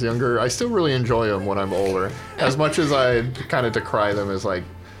when I was younger, I still really enjoy them when I'm older. As much as I kind of decry them as like,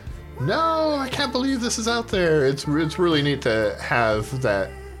 no, I can't believe this is out there. It's really neat to have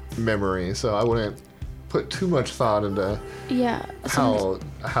that memory. So I wouldn't put too much thought into Yeah. how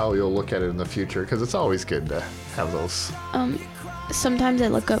you'll look at it in the future, because it's always good to have those. Sometimes I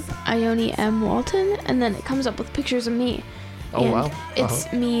look up Ione M. Walton and then it comes up with pictures of me. Oh, and wow.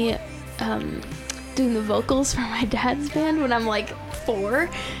 It's me doing the vocals for my dad's band when I'm like 4.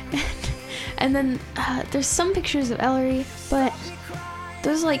 And then there's some pictures of Ellery, but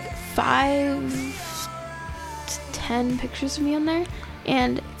there's like 5 to 10 pictures of me on there.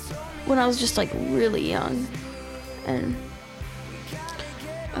 And when I was just like really young. And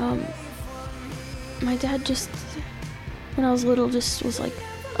my dad just, when I was little, just was like,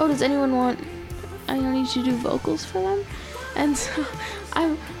 oh, does anyone want Ione to do vocals for them? And so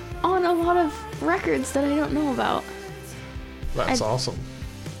I'm on a lot of records that I don't know about. That's awesome.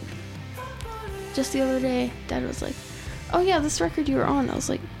 Just the other day, Dad was like, oh yeah, this record you were on. I was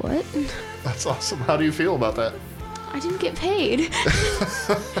like, what? That's awesome. How do you feel about that? I didn't get paid.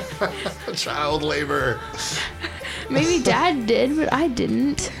 Child labor. Maybe Dad did, but I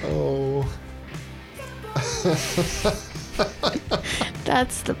didn't. Oh.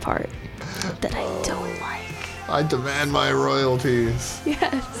 That's the part that I don't like. I demand my royalties.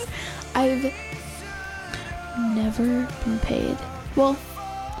 Yes. I've never been paid. Well,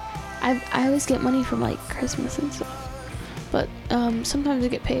 I always get money from like Christmas and stuff. But sometimes I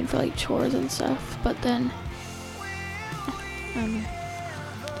get paid for like chores and stuff. But then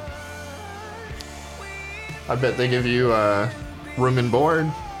I bet they give you room and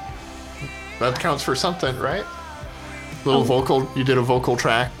board. That counts for something, right? Little vocal. You did a vocal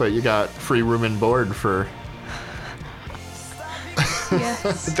track, but you got free room and board for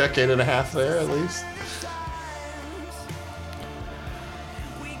Yes. a decade and a half there, at least.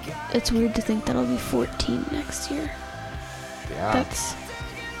 It's weird to think that I'll be 14 next year. Yeah. That's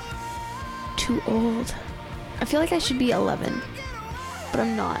too old. I feel like I should be 11, but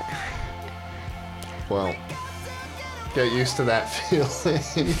I'm not. Well, get used to that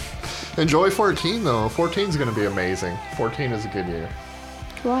feeling. Enjoy 14 though. 14 is gonna be amazing. 14 is a good year.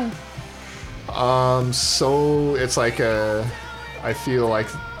 Why? So it's like I feel like,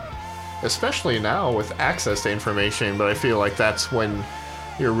 especially now with access to information, but I feel like that's when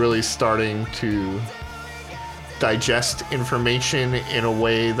you're really starting to digest information in a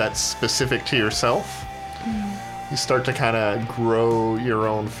way that's specific to yourself. You start to kind of grow your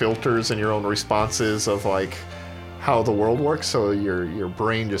own filters and your own responses of like how the world works, so your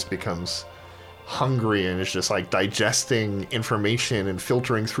brain just becomes hungry and it's just like digesting information and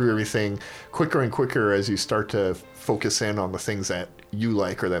filtering through everything quicker and quicker as you start to focus in on the things that you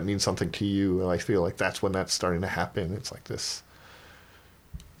like or that mean something to you. And I feel like that's when that's starting to happen. It's like this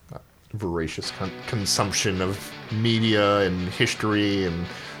voracious consumption of media and history and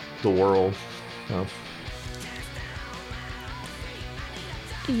the world. You know?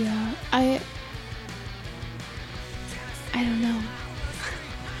 Yeah, I don't know.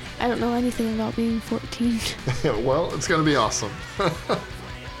 I don't know anything about being 14. Well, it's gonna be awesome.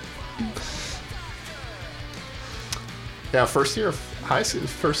 Yeah, first year of high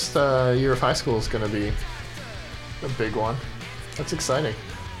school is gonna be a big one. That's exciting.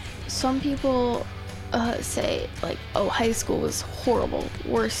 Some people say like, oh, high school was horrible,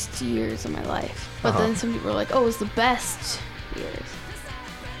 worst years of my life. But then some people are like, oh, it was the best years.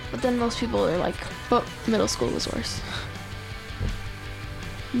 But then most people are like, but middle school was worse.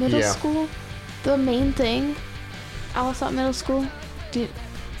 Middle school, the main thing, I thought middle school,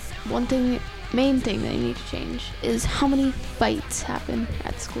 main thing they need to change is how many fights happen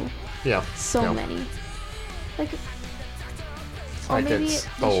at school. Yeah. So many. Like, or maybe it's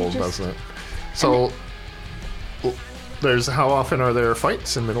they old, should just, doesn't it? So, there's how often are there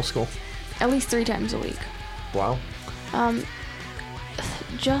fights in middle school? at least 3 times a week. Wow.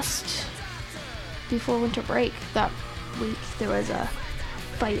 Just before winter break that week, there was a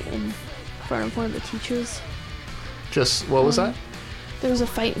fight in front of one of the teachers. What was that? There was a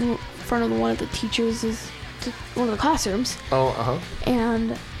fight in front of one of the teachers' one of the classrooms. Oh,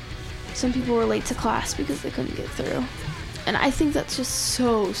 And some people were late to class because they couldn't get through. And I think that's just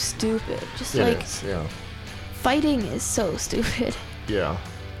so stupid. Just It like is, yeah. fighting is so stupid, Yeah.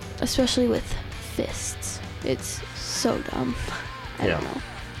 especially with fists. It's so dumb. I don't know.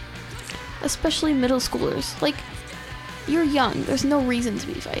 Especially middle schoolers. Like, you're young. There's no reason to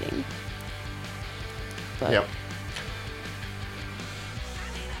be fighting. But Yep.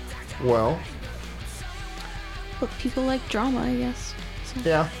 Well, But people like drama, I guess. So.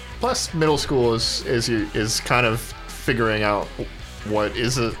 yeah. Plus, middle school is kind of figuring out what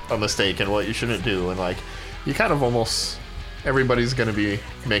is a mistake and what you shouldn't do, and like you kind of almost everybody's gonna be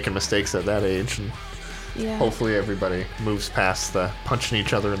making mistakes at that age, and Yeah. hopefully everybody moves past the punching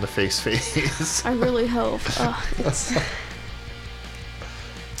each other in the face phase. I really hope.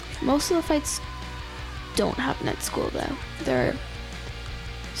 Most of the fights don't happen at school, though.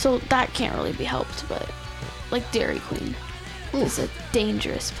 So that can't really be helped, but like Dairy Queen is a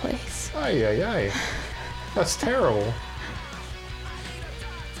dangerous place. Ay. That's terrible.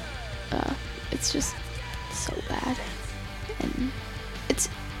 It's just so bad. And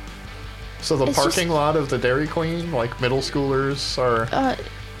So the It's parking just- lot of the Dairy Queen, like middle schoolers are parking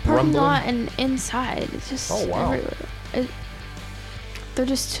rumbling? lot and inside. It's just Oh, wow. everywhere. They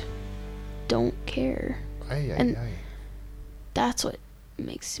just don't care. And- Ay. That's what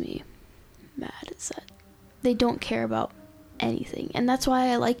makes me mad, is that they don't care about anything. And that's why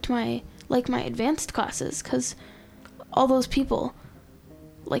I liked my advanced classes, because all those people,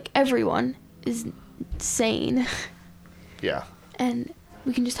 like everyone, is sane. Yeah. And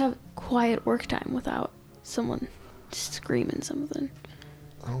we can just have quiet work time without someone screaming something.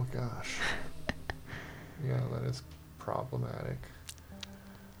 Oh gosh. Yeah, that is problematic.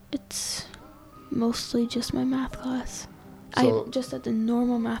 It's mostly just my math class. So- I'm just at the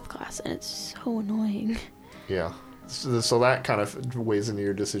normal math class, and it's so annoying. Yeah. So that kind of weighs into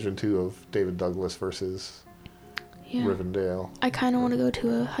your decision too of David Douglas versus Yeah. Rivendell. I kind of want to go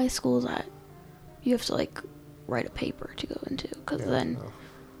to a high school that you have to like write a paper to go into, because then,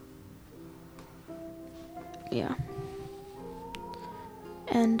 yeah.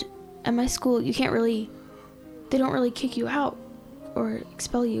 And at my school, they don't really kick you out or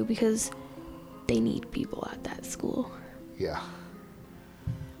expel you because they need people at that school. Yeah.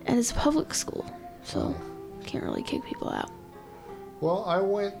 And it's a public school, so can't really kick people out. Well, I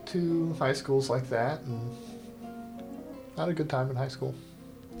went to high schools like that and had a good time in high school.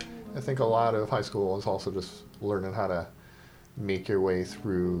 I think a lot of high school is also just learning how to make your way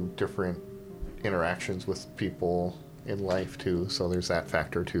through different interactions with people in life too. So there's that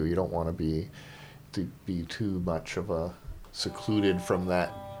factor too. You don't want to be too much of a secluded from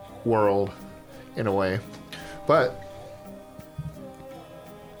that world in a way. But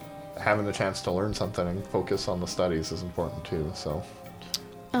having the chance to learn something and focus on the studies is important too. So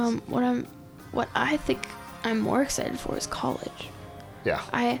what I think I'm more excited for is college.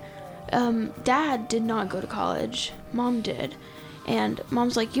 yeah. Dad did not go to college. Mom did. And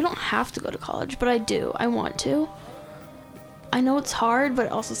Mom's like, you don't have to go to college, but I do. I want to. I know it's hard, but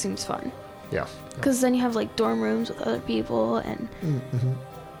it also seems fun. Yeah. Because then you have like dorm rooms with other people and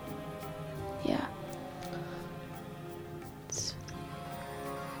yeah.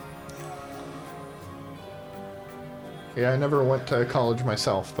 Yeah, I never went to college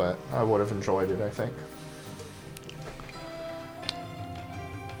myself, but I would have enjoyed it, I think.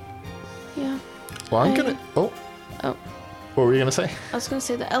 Yeah. Well, I'm gonna... Oh. Oh. What were you gonna say? I was gonna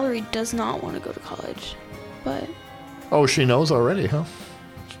say that Ellery does not want to go to college, but Oh, she knows already, huh?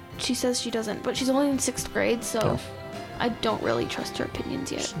 she says she doesn't. But she's only in 6th grade, so Yeah. I don't really trust her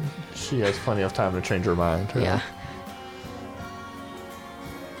opinions yet. She has plenty of time to change her mind. Yeah.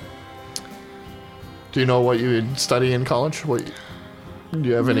 Do you know what you would study in college? Do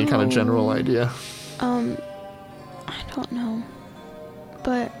you have any kind of general idea? I don't know.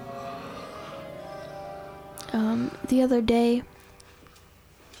 But the other day,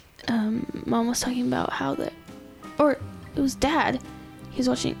 Mom was talking about how or it was Dad. He was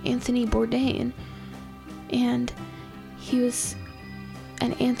watching Anthony Bourdain, and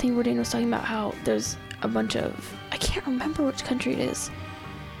Anthony Bourdain was talking about how there's a bunch of, I can't remember which country it is.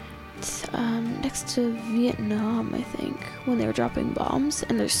 It's next to Vietnam, I think, when they were dropping bombs,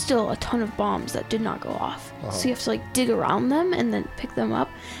 and there's still a ton of bombs that did not go off. So you have to like dig around them and then pick them up,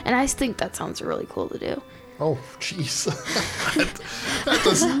 and I think that sounds really cool to do. Oh, jeez. that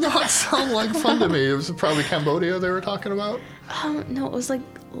does not sound like fun to me. It was probably Cambodia they were talking about? No, it was like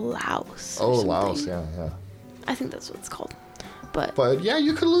Laos. Oh, or something. Laos, yeah. I think that's what it's called. But yeah,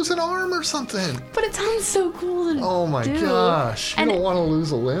 you could lose an arm or something. But it sounds so cool to do. Oh my gosh. You don't want to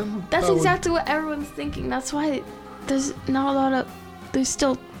lose a limb? That's exactly what everyone's thinking. That's why there's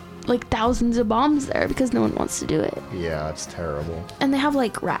still like thousands of bombs there, because no one wants to do it. Yeah, it's terrible. And they have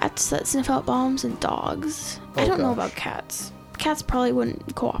like rats that sniff out bombs and dogs. I don't know about cats. Cats probably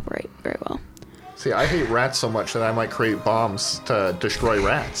wouldn't cooperate very well. See, I hate rats so much that I might create bombs to destroy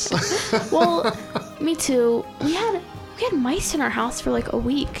rats. Well, me too. We had mice in our house for like a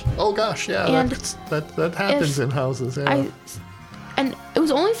week. Oh gosh, yeah, and that happens in houses. Yeah. And it was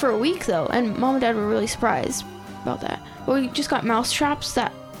only for a week though, and Mom and Dad were really surprised about that. But we just got mouse traps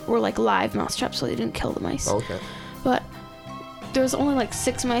that were like live mouse traps, so they didn't kill the mice. Okay. But there was only like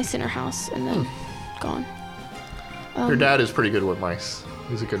 6 mice in our house, and then gone. Your dad is pretty good with mice.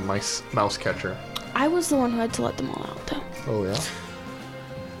 He's a good mouse catcher. I was the one who had to let them all out though. Oh yeah.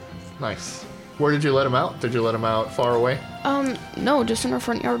 Nice. Where did you let him out? Did you let him out far away? No, just in our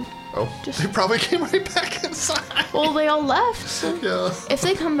front yard. Oh, they probably came right back inside. Well, they all left. So yeah. If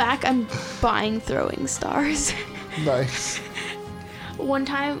they come back, I'm buying throwing stars. Nice. One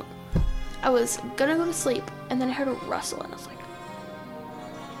time, I was gonna go to sleep, and then I heard a rustle, and I was like,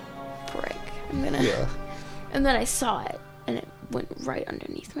 "Frick, I'm gonna." Yeah. And then I saw it, and it went right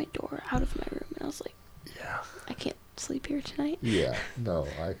underneath my door, out of my room, and I was like, "Yeah, I can't sleep here tonight." Yeah, no,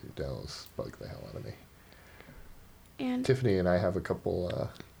 those bug the hell out of me. And Tiffany and I have a couple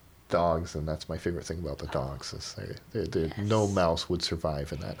dogs, and that's my favorite thing about the dogs is yes. No mouse would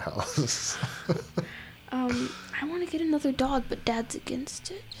survive in that house. I want to get another dog, but Dad's against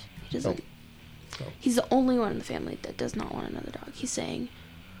it. He doesn't. No. He's the only one in the family that does not want another dog. He's saying,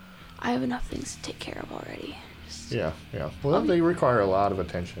 "I have enough things to take care of already." Yeah. Well, they require a lot of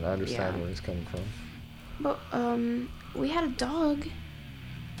attention. I understand where he's coming from. But we had a dog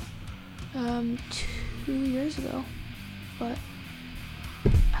 2 years ago, but I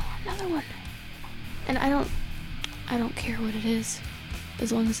want another one. And I don't care what it is,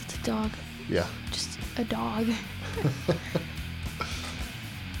 as long as it's a dog. Yeah. Just a dog.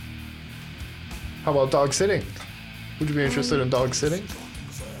 How about dog sitting? Would you be interested in dog sitting?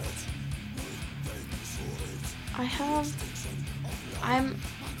 I'm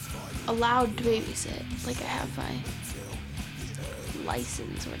allowed to babysit. Like, I have my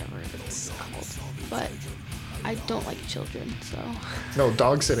license or whatever it's called. But I don't like children, so. No,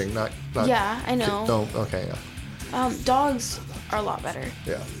 dog sitting, not Yeah, I know. Don't. Okay, yeah. Dogs are a lot better.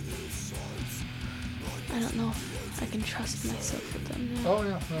 Yeah. I don't know if I can trust myself with them now. Oh,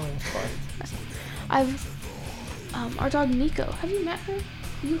 yeah. No, it's fine. Our dog Nico. Have you met her?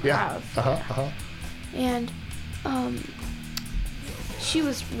 You Yeah. have. And, she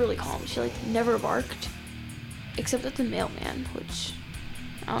was really calm. She, like, never barked. Except at the mailman, which,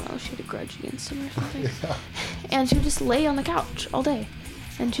 I don't know, she had a grudge against him or something. Yeah. And she would just lay on the couch all day.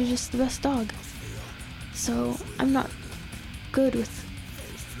 And she was just the best dog. So, I'm not good with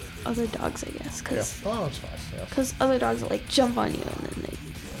other dogs, I guess. Yeah. Oh, it's fine. Yeah. Because other dogs will, like, jump on you and then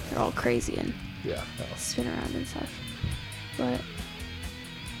they're all crazy and Yeah. No. spin around and stuff. But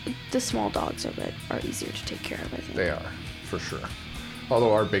the small dogs are easier to take care of, I think. They are, for sure.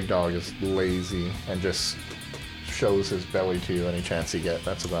 Although our big dog is lazy and just shows his belly to you any chance he gets.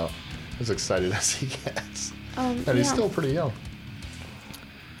 That's about as excited as he gets. And he's yeah. still pretty young.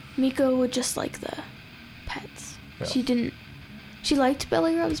 Miko would just like the pets. Yeah. She liked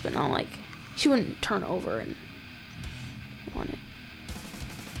belly rubs, but not like, she wouldn't turn over and want it.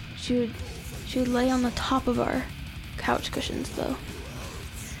 She would lay on the top of our couch cushions though.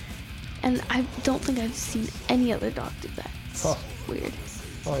 And I don't think I've seen any other dog do that. It's weird.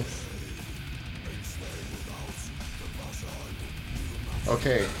 Nice.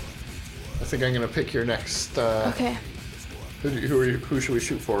 Okay. I think I'm gonna pick your next. Okay. Who should we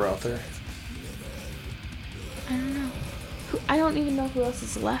shoot for out there? I don't know. I don't even know who else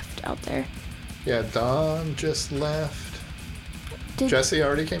is left out there. Yeah, Don just left. Did Jesse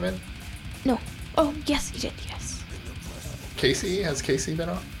already came in. No. Oh yes, he did. Yes. Casey, has Casey been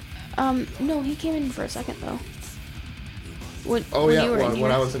on? No, he came in for a second though. When Oh when yeah, you were in when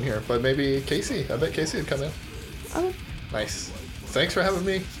here. I was in here. But maybe Casey. I bet Casey would come in. Oh, Nice. Thanks for having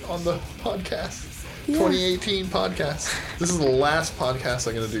me on the podcast. Yeah. 2018 podcast. This is the last podcast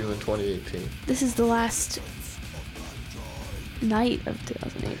I'm gonna do in 2018. this is the last night of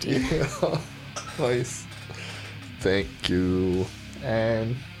 2018. Yeah. Nice. Thank you.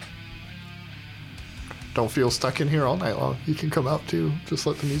 And don't feel stuck in here all night long. You can come out too. Just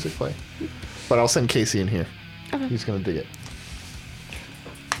let the music play. But I'll send Casey in here. Okay. He's gonna dig it.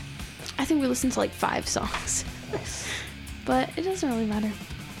 I think we listened to like 5 songs. But it doesn't really matter.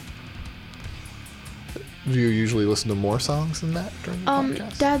 Do you usually listen to more songs than that during the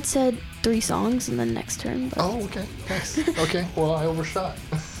podcast? Dad said 3 songs in the next turn, but Oh, okay. Nice. Okay. Well, I overshot.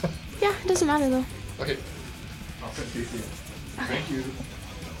 yeah, it doesn't matter though. Okay. I'll send Casey in. Thank you.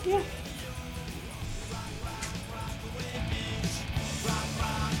 Yeah.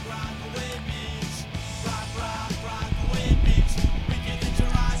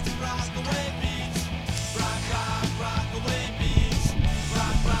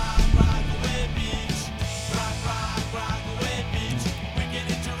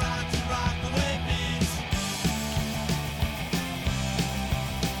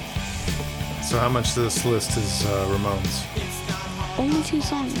 So how much of this list is Ramones? Only 2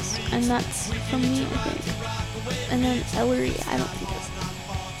 songs, and that's from me, I think. And then Ellery, I don't think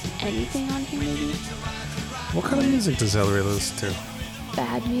has anything on here, maybe. What kind of music does Ellery listen to?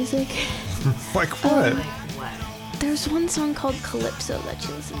 Bad music. Like what? There's one song called Calypso that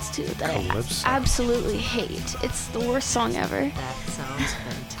she listens to that Calypso? I absolutely hate. It's the worst song ever. That sounds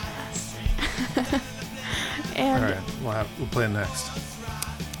fantastic. And All right, we'll play it next.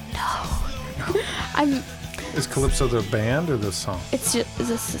 I'm Is Calypso the band or the song? it's just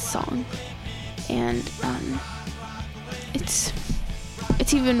a song, and it's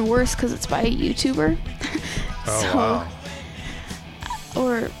even worse because it's by a YouTuber. Oh So- wow.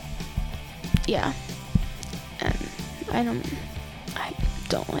 Or yeah, and I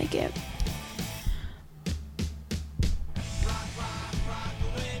don't like it.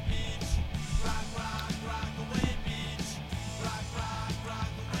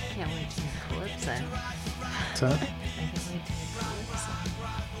 Can't wait to hear Calypso. What's that? I can't wait to hear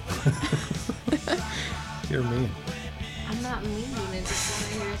Calypso. You're mean. I'm not mean. I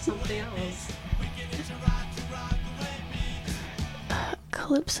just want to hear something else.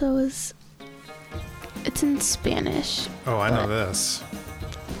 Calypso it's in Spanish. Oh, I know What? this.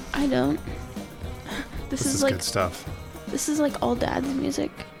 I don't. This This is like good stuff. this is like all Dad's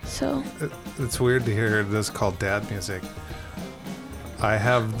music. So It's weird to hear this called dad music. I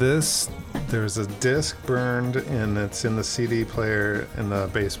have this. There's a disc burned, and it's in the CD player in the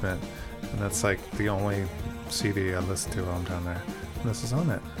basement, and that's like the only CD I listen to while I'm down there. And this is on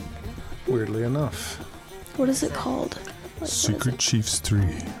it. Weirdly enough. what is it called? Like, what is Secret it? Chiefs 3.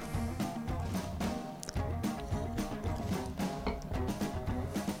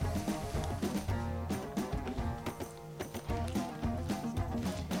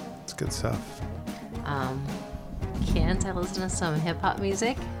 It's good stuff. can't I listen to some hip-hop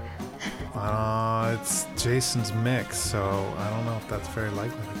music? It's Jason's mix, so I don't know if that's very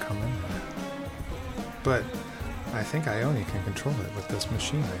likely to come in there. But I think Ione can control it with this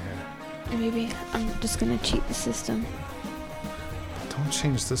machine right here. Maybe I'm just gonna cheat the system. Don't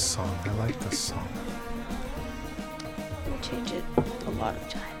change this song. I like this song. We'll change it a lot of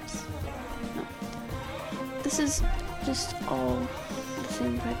times. No. This is just all the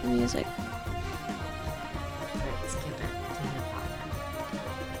same type of music. Let's skip it to hip-hop.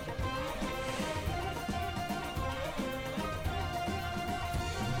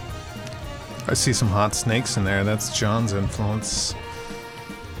 I see some Hot Snakes in there. That's John's influence.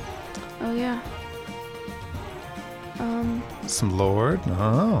 Oh yeah. Some Lord. Oh,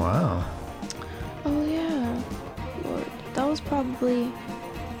 wow. Oh yeah. Lord, that was probably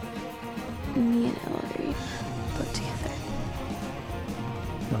me and Ellery put together.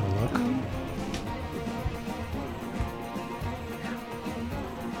 Wanna look?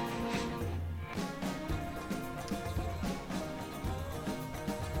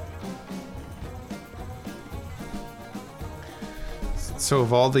 So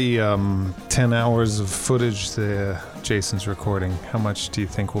of all the 10 hours of footage that Jason's recording, how much do you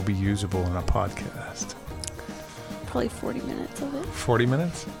think will be usable in a podcast? Probably 40 minutes of it. 40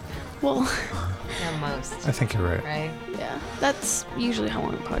 minutes? Well, Yeah, most. I think you're right. Right? yeah, that's usually how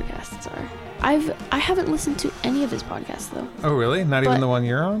long podcasts are. I haven't listened to any of his podcasts though. Oh, really? Not But- even the one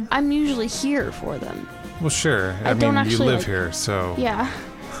you're on? I'm usually here for them. Well, sure. I I don't mean, you actually, live like- here, so... Yeah,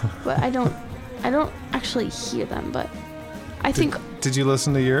 but I don't actually hear them. But I think Did you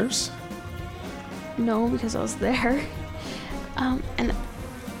listen to yours? no, because I was there. And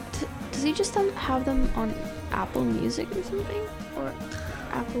does he just have them on Apple Music or something, or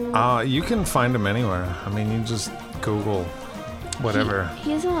Apple? You can find them anywhere. I mean, you just Google whatever.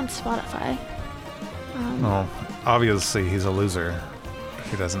 He has them on Spotify. Oh, obviously he's a loser.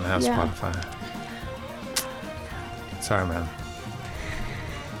 He doesn't have Yeah. Spotify. Sorry, man.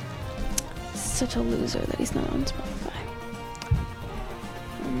 Such a loser that he's not on Spotify.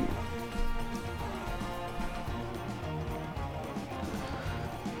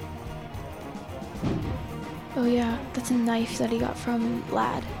 Oh yeah, that's a knife that he got from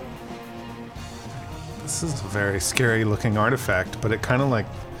Lad. This is a very scary looking artifact, but it kind of like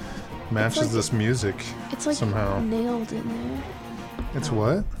matches like- this music It's like somehow. nailed in there. It's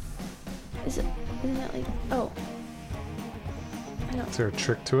what? Isn't it like? Oh, Is there a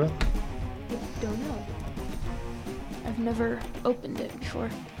trick to it? I don't know. I've never opened it before.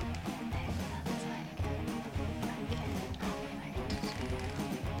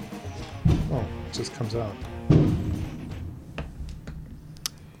 Oh, it just comes out.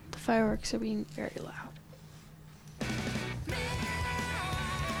 The fireworks are being very loud.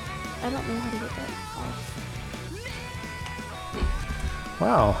 I don't know how to get that off.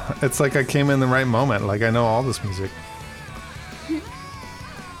 Wow, it's like I came in the right moment. Like I know all this music.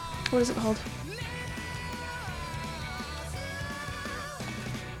 What is it called?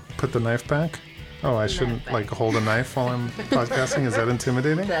 Put the knife back? Oh, I shouldn't like hold a knife while I'm podcasting? Is that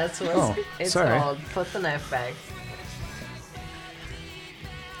intimidating? That's what Oh, it's sorry. called. Put the knife back.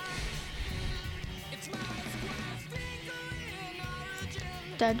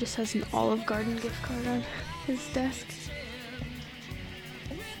 Dad just has an Olive Garden gift card on his desk.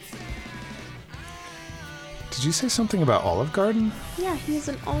 Did you say something about Olive Garden? Yeah, he has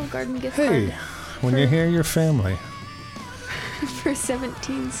an Olive Garden gift Hey, card when you're here, your family. for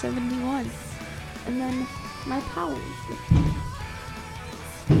 1771. And then my pals.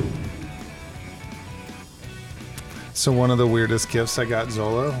 So one of the weirdest gifts I got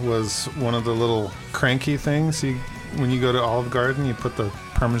Zola was one of the little cranky things. When you go to Olive Garden, you put the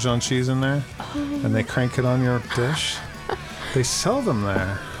Parmesan cheese in there, and they crank it on your dish. They sell them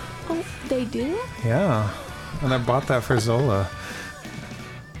there. Oh, they do? Yeah, and I bought that for Zola.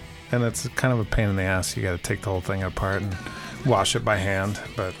 And it's kind of a pain in the ass. You got to take the whole thing apart and wash it by hand.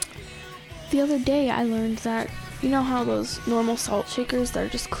 But The other day I learned that, you know how those normal salt shakers that are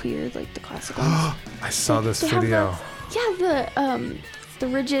just clear, like the classic ones? I saw this They have video. the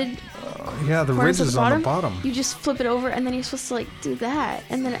rigid Yeah, the corners ridge at is on the bottom. You just flip it over and then you're supposed to like do that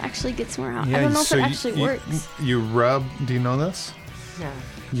and then it actually gets more out. Yeah, I don't know so if it actually works. You rub. Do you know this? No.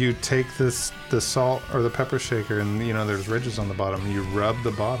 You take the salt or the pepper shaker, and there's ridges on the bottom. You rub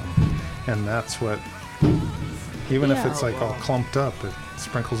the bottom, and that's what. Even if Yeah. it's like all clumped up, it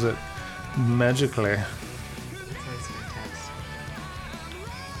sprinkles it magically. That sounds fantastic.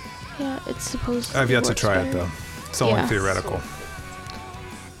 Yeah, it's supposed to I've yet to works try it better. though. It's only Yeah. theoretical.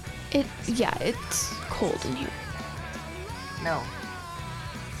 It's cold in here. No.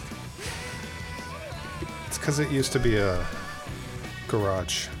 It's because it used to be a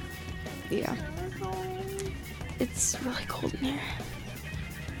garage. Yeah. It's really cold in here.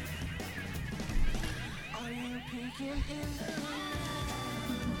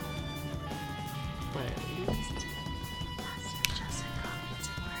 But at least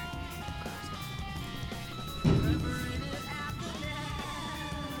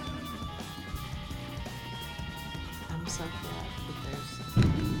I'm so glad that there's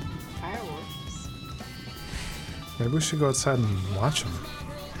fireworks. Maybe we should go outside and watch them.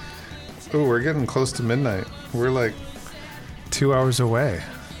 Oh, we're getting close to midnight. We're like 2 hours away.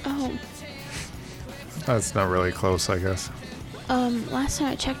 Oh. That's not really close, I guess. Last time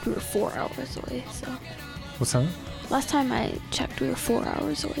I checked, we were 4 hours away, so. What's that? Last time I checked, we were 4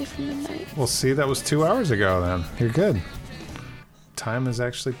 hours away from midnight. Well, see, that was 2 hours ago then. You're good. Time is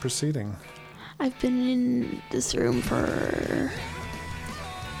actually proceeding. I've been in this room for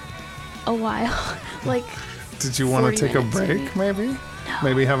a while. Like, did you want to 40 take a minutes, break, maybe? No.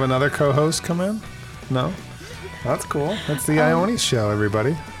 Maybe have another co-host come in? No? That's cool. That's the Ione show,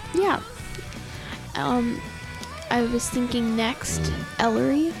 everybody. Yeah. I was thinking next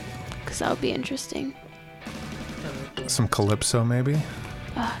Ellery, because that would be interesting. Some Calypso, maybe?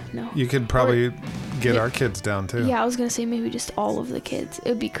 No. You could probably get yeah. our kids down, too. Yeah, I was going to say maybe just all of the kids. It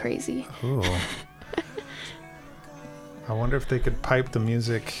would be crazy. Ooh. I wonder if they could pipe the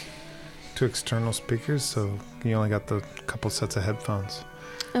music to external speakers so you only got the couple sets of headphones.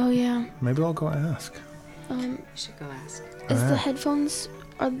 Oh, yeah. Maybe I'll go ask. You should go ask. Is the Alright. headphones,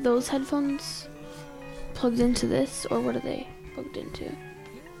 are those headphones plugged into this, or what are they plugged into?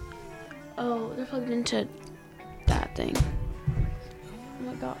 Oh, they're plugged into that thing. Oh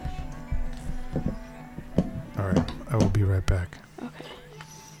my gosh. All right. I will be right back. Okay.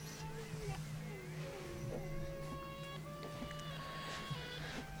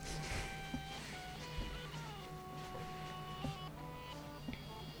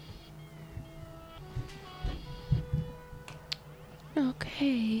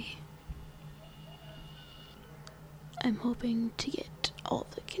 Okay. I'm hoping to get all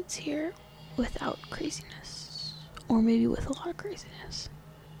of the kids here without craziness. Or maybe with a lot of craziness.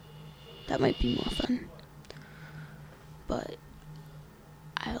 That might be more fun. But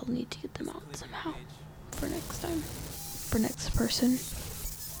I'll need to get them out somehow for next time. For next person.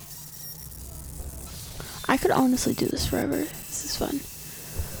 I could honestly do this forever. This is fun.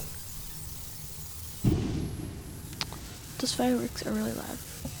 Those fireworks are really loud.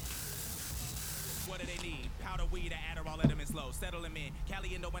 What do they need? Powder, weed, Adderall, let them in slow. Settle them in.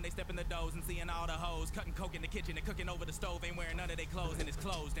 Cali and when they step in the doors and seeing all the hoes. Cutting coke in the kitchen and cooking over the stove. Ain't wearing none of their clothes and it's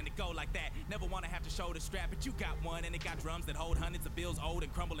closed. And it go like that. Never want to have to show the strap, but you got one. And it got drums that hold hundreds of bills old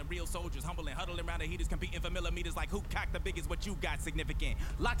and crumbling. Real soldiers humbling, huddling around the heaters, competing for millimeters like who cocked the biggest. What you got significant.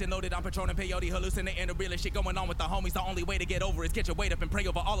 Locked and loaded on Patron and peyote, hallucinating the realest shit going on with the homies. The only way to get over is get your weight up and pray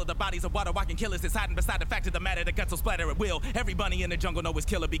over all of the bodies of water walking killers that's hiding beside the fact of the matter. The guts will splatter at will. Every bunny in the jungle know his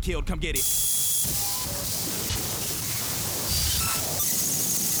killer be killed. Come get it.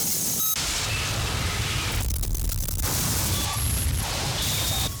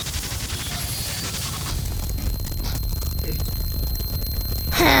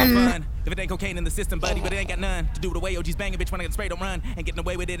 Run. If it ain't cocaine in the system, buddy, but it ain't got none to do with the way OG's banging, bitch, when I get sprayed, don't run. And getting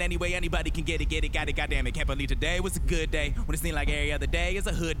away with it anyway, anybody can get it, got it, goddamn it. Can't believe today was a good day, when it seemed like every other day is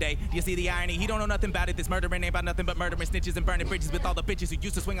a hood day. Do you see the irony? He don't know nothing about it, this murdering ain't about nothing but murdering snitches and burning bridges with all the bitches who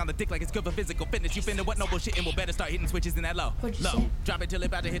used to swing on the dick like it's good for physical fitness. You finna what no bullshit and we'll better start hitting switches in that low. Low, drop it till it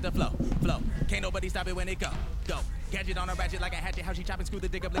about to hit the flow. Can't nobody stop it when it go. Gadget on a ratchet like a hatchet, how she chop and screw the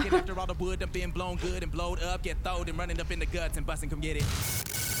dick up, licking after all the wood done been blown good and blowed up, get throwed and running up in the guts and busting, come get it.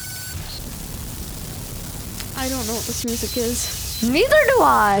 I don't know what this music is. Neither do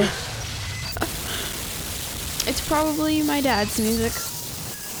I. It's probably my dad's music.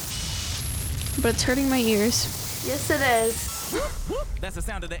 But it's hurting my ears. Yes, it is. That's the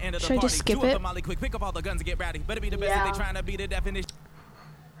sound of the end of the Should I party. just skip Chew up it? the Molly quick, pick up all the guns and get rowdy. Better be the best if they trying to be the definition.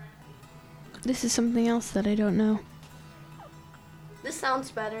 This is something else that I don't know. This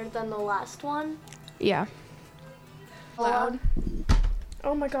sounds better than the last one. Yeah. Loud.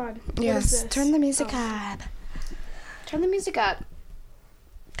 Oh my god. What is Yes, this? turn the music up. Turn the music up.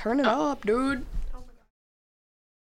 Turn it up, dude.